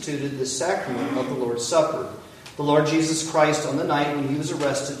instituted the sacrament of the Lord's Supper. The Lord Jesus Christ, on the night when he was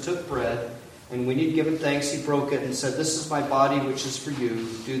arrested, took bread, and when he had given thanks, he broke it and said, "This is my body, which is for you.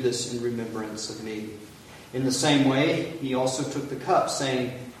 Do this in remembrance of me." In the same way, he also took the cup,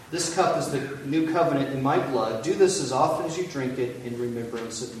 saying, "This cup is the new covenant in my blood. Do this as often as you drink it in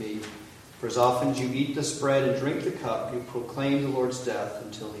remembrance of me. For as often as you eat this bread and drink the cup, you proclaim the Lord's death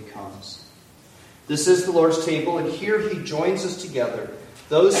until he comes." This is the Lord's table, and here he joins us together.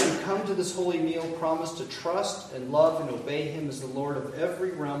 Those who come to this holy meal promise to trust and love and obey him as the Lord of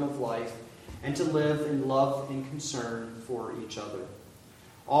every realm of life, and to live in love and concern for each other.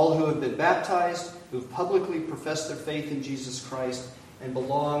 All who have been baptized, who have publicly professed their faith in Jesus Christ, and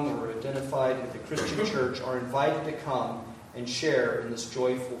belong or are identified with the Christian church are invited to come and share in this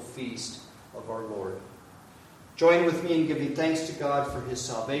joyful feast of our Lord. Join with me in giving thanks to God for his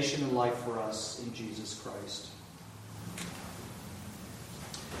salvation and life for us in Jesus Christ.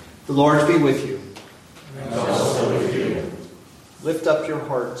 The Lord be with you. And also with you. Lift up your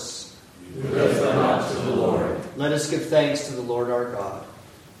hearts. We lift them up to the Lord. Let us give thanks to the Lord our God.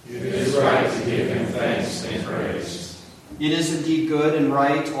 It is right to give him thanks and praise. It is indeed good and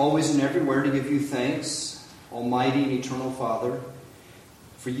right, always and everywhere, to give you thanks, Almighty and Eternal Father.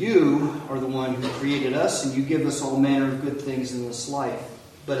 For you are the one who created us, and you give us all manner of good things in this life.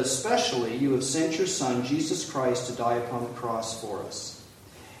 But especially you have sent your Son, Jesus Christ, to die upon the cross for us.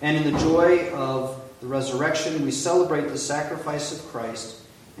 And in the joy of the resurrection, we celebrate the sacrifice of Christ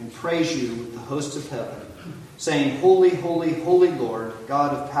and praise you with the host of heaven, saying, "Holy, holy, holy Lord,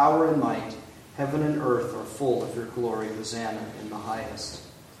 God of power and might, heaven and earth are full of your glory. Hosanna in the highest."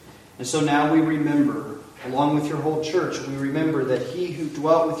 And so now we remember, along with your whole church, we remember that he who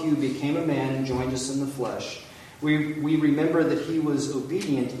dwelt with you became a man and joined us in the flesh. We remember that he was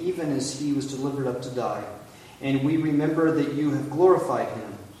obedient even as he was delivered up to die. And we remember that you have glorified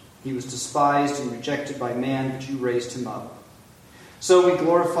him. He was despised and rejected by man, but you raised him up. So we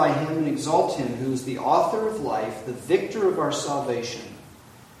glorify him and exalt him, who is the author of life, the victor of our salvation.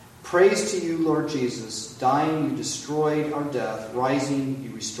 Praise to you, Lord Jesus. Dying, you destroyed our death. Rising,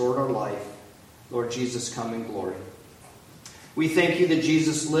 you restored our life. Lord Jesus, come in glory. We thank you that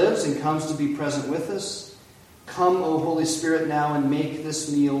Jesus lives and comes to be present with us. Come, O Holy Spirit, now and make this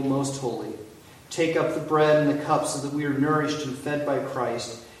meal most holy. Take up the bread and the cup so that we are nourished and fed by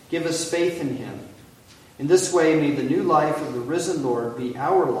Christ. Give us faith in him. In this way, may the new life of the risen Lord be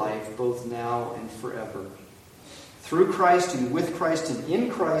our life, both now and forever. Through Christ and with Christ and in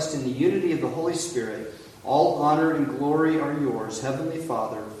Christ, in the unity of the Holy Spirit, all honor and glory are yours, Heavenly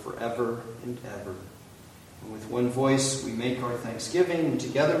Father, forever and ever. And with one voice we make our thanksgiving, and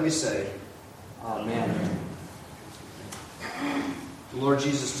together we say, Amen. The Lord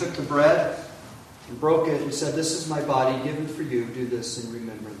Jesus took the bread and broke it and said, "This is my body given for you. Do this in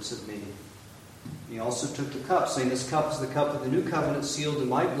remembrance of me." He also took the cup, saying, "This cup is the cup of the new covenant, sealed in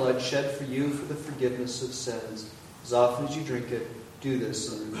my blood, shed for you for the forgiveness of sins. As often as you drink it, do this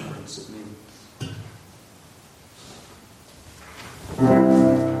in remembrance of me."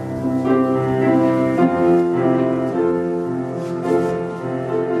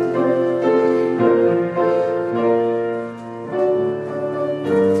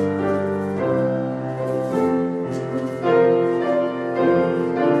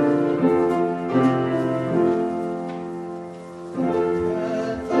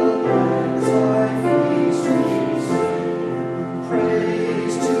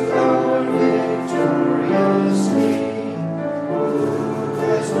 Praise to our victor.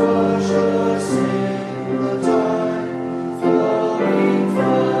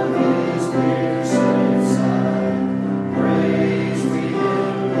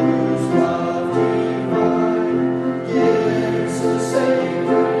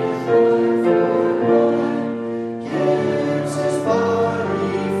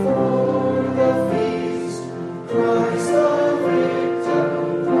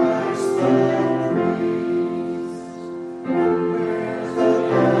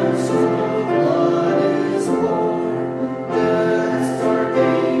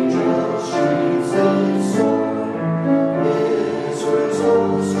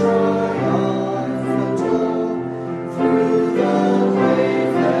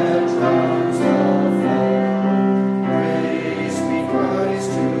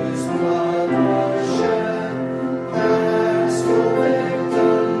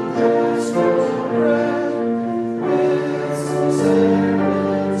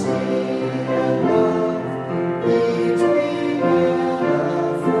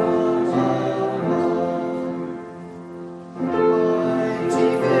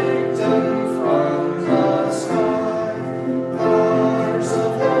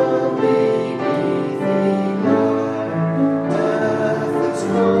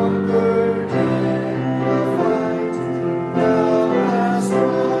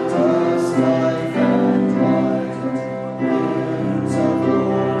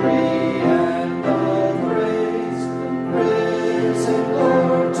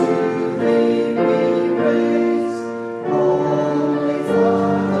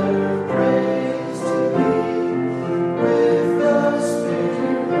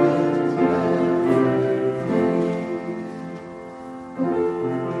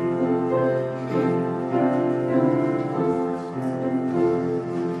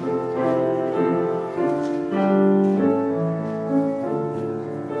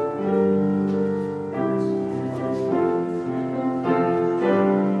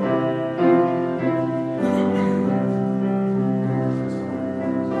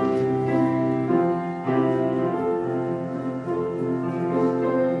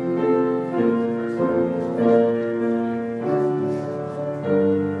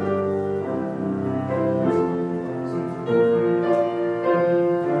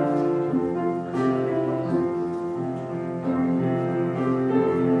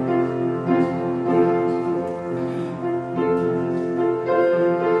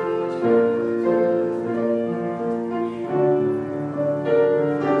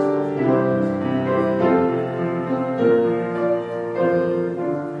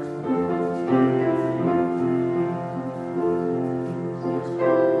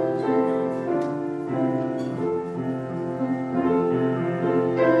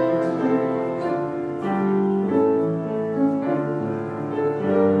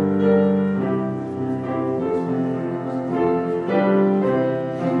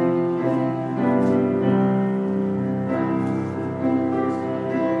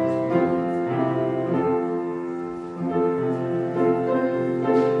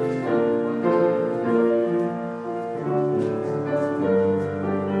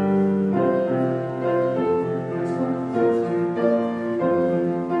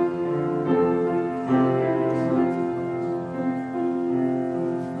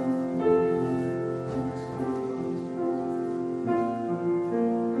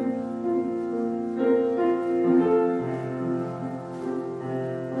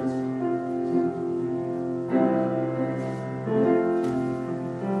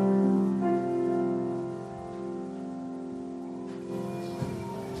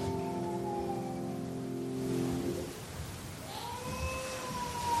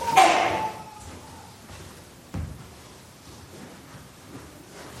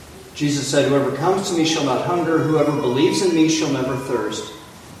 Jesus said, "Whoever comes to me shall not hunger. Whoever believes in me shall never thirst.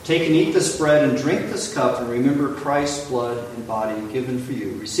 Take and eat this bread and drink this cup, and remember Christ's blood and body given for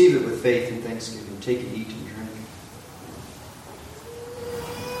you." Receive it with faith and thanksgiving. Take and eat and drink.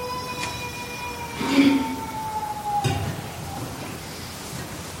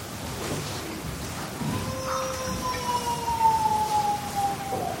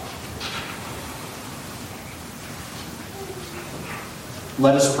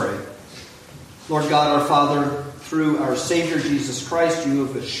 Let us pray. Lord God, our Father, through our Savior Jesus Christ, you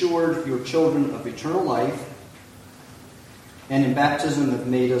have assured your children of eternal life, and in baptism have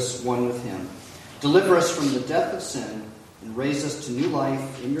made us one with him. Deliver us from the death of sin, and raise us to new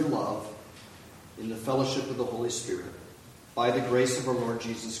life in your love, in the fellowship of the Holy Spirit. By the grace of our Lord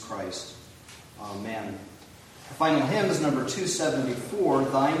Jesus Christ. Amen. Our final hymn is number 274,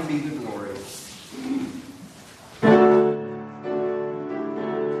 Thine Be the Glory.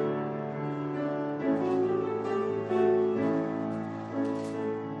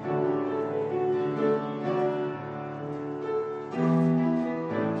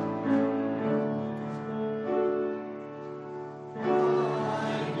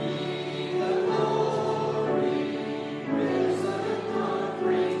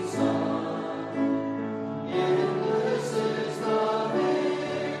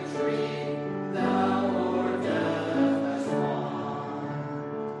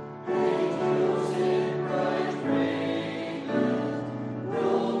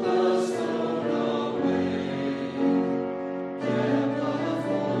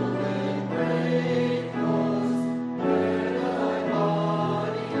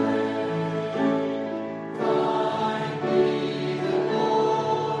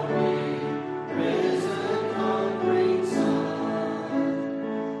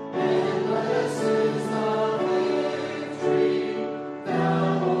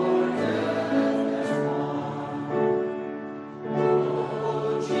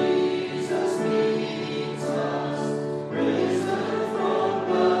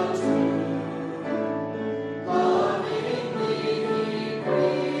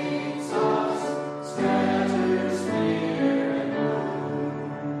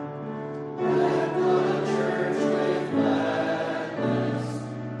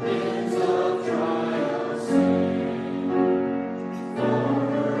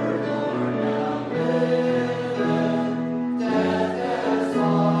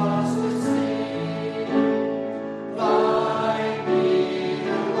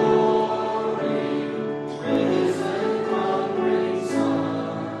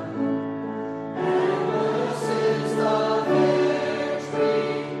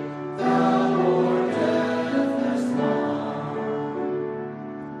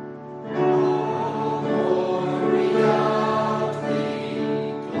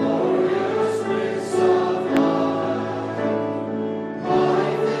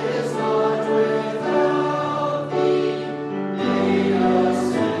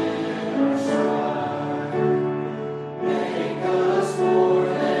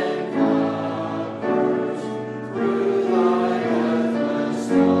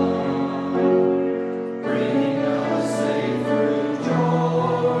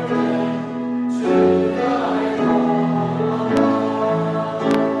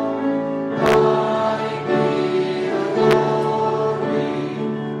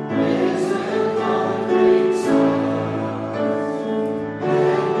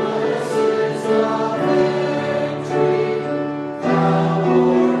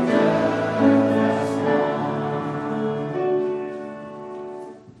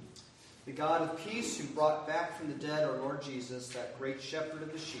 Shepherd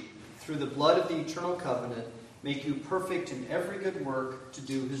of the sheep, through the blood of the eternal covenant, make you perfect in every good work to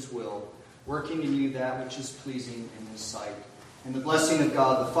do his will, working in you that which is pleasing in his sight. And the blessing of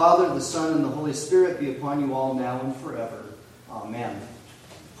God the Father, the Son, and the Holy Spirit be upon you all now and forever. Amen.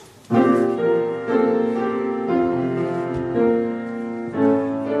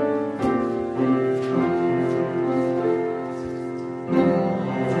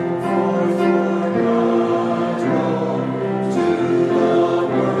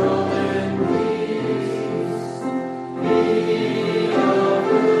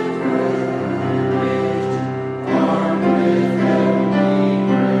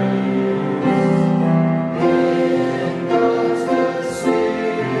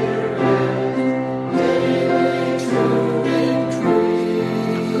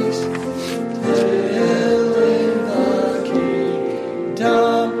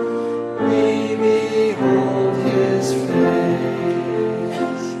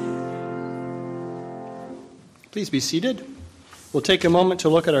 Please be seated. We'll take a moment to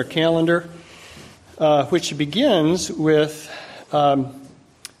look at our calendar, which begins with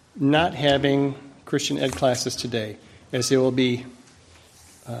not having Christian Ed classes today, as there will be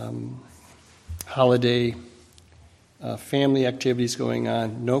holiday family activities going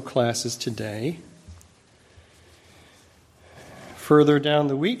on. No classes today. Further down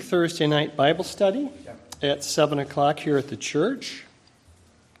the week, Thursday night Bible study at 7 o'clock here at the church.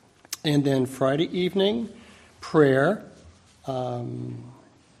 And then Friday evening, prayer.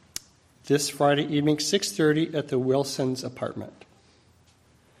 This Friday evening, 6:30 at the Wilsons' apartment.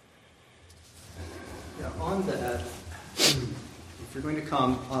 Yeah, on that, if you're going to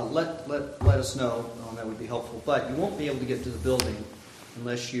come, let us know. That would be helpful. But you won't be able to get to the building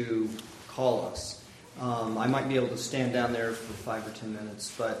unless you call us. I might be able to stand down there for 5 or 10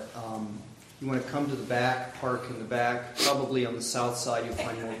 minutes, but you want to come to the back, park in the back. Probably on the south side you'll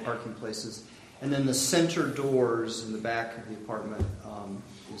find more parking places. And then the center doors in the back of the apartment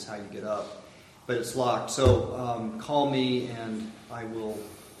is how you get up. But it's locked. So call me and I will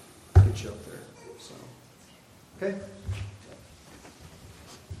get you up there. So, okay?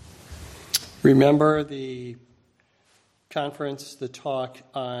 Remember the conference, the talk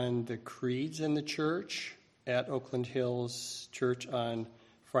on the creeds in the church at Oakland Hills Church on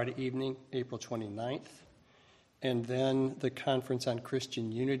Friday evening, April 29th. And then the conference on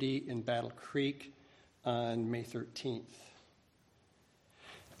Christian unity in Battle Creek on May 13th.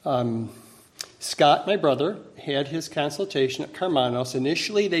 Scott, my brother, had his consultation at Carmanos.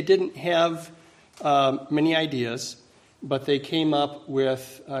 Initially, they didn't have many ideas, but they came up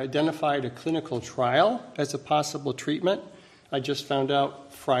with, identified a clinical trial as a possible treatment. I just found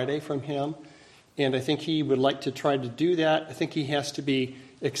out Friday from him, and I think he would like to try to do that. I think he has to be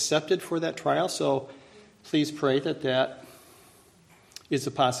accepted for that trial, so please pray that that is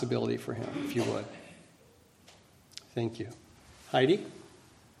a possibility for him, if you would. Thank you. Heidi?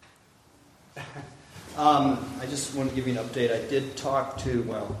 I just want to give you an update. I did talk to,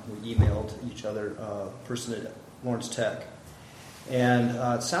 we emailed each other, a person at Lawrence Tech. And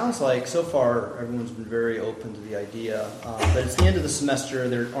it sounds like so far everyone's been very open to the idea. But it's the end of the semester.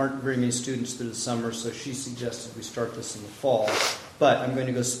 There aren't very many students through the summer, so she suggested we start this in the fall. But I'm going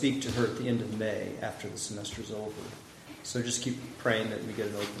to go speak to her at the end of May after the semester's over. So just keep praying that we get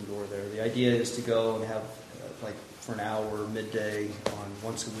an open door there. The idea is to go and have, for an hour, midday, on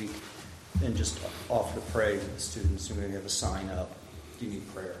once a week, and just offer to pray with the students. And maybe have a sign up. Do you need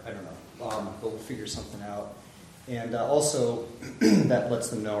prayer? I don't know. But we'll figure something out. And also, that lets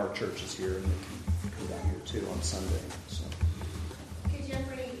them know our church is here and they can come down here too on Sunday. So. Okay,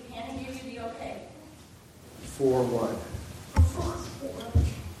 Jeffrey, Hannah gave you the okay. For what? For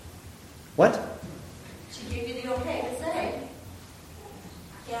What? She gave you the okay to say.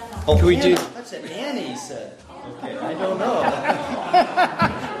 Yeah, no. Oh, Can we do? That's what Annie said. Okay, I don't know.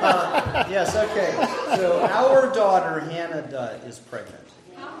 Yes, okay. So our daughter, Hannah, is pregnant.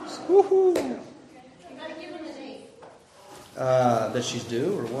 Woohoo! You gotta give them the date. That she's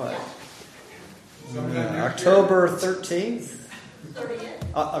due, or what? October 13th?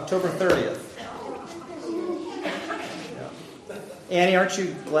 30th. October 30th. Yeah. Annie, aren't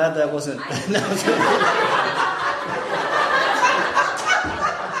you glad that wasn't...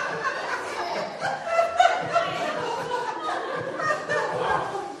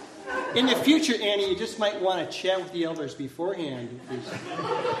 In the future, Annie, you just might want to chat with the elders beforehand. And then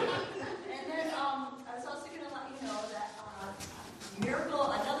I was also going to let you know that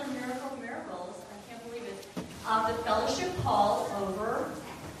another miracle of miracles, I can't believe it, the fellowship hall over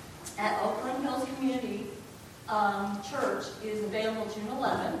at Oakland Hills Community Church is available June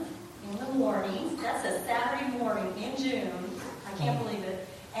 11th in the morning. That's a Saturday morning in June. I can't believe it.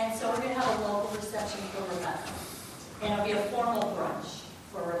 And so we're going to have a local reception for Rebecca. And it'll be a formal brunch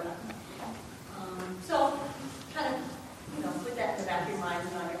for Rebecca. So, kind of, put that in the back of your minds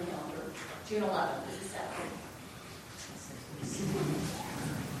and on your calendar. June 11th is a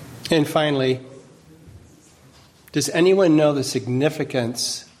Saturday. And finally, does anyone know the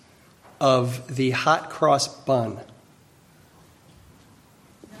significance of the hot cross bun?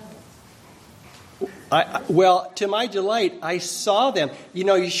 Well, to my delight, I saw them.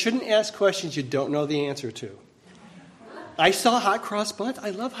 You shouldn't ask questions you don't know the answer to. I saw hot cross buns. I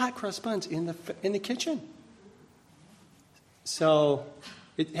love hot cross buns in the kitchen. So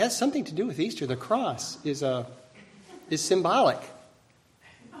it has something to do with Easter. The cross is symbolic.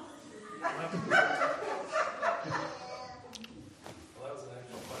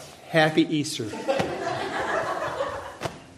 Happy Easter.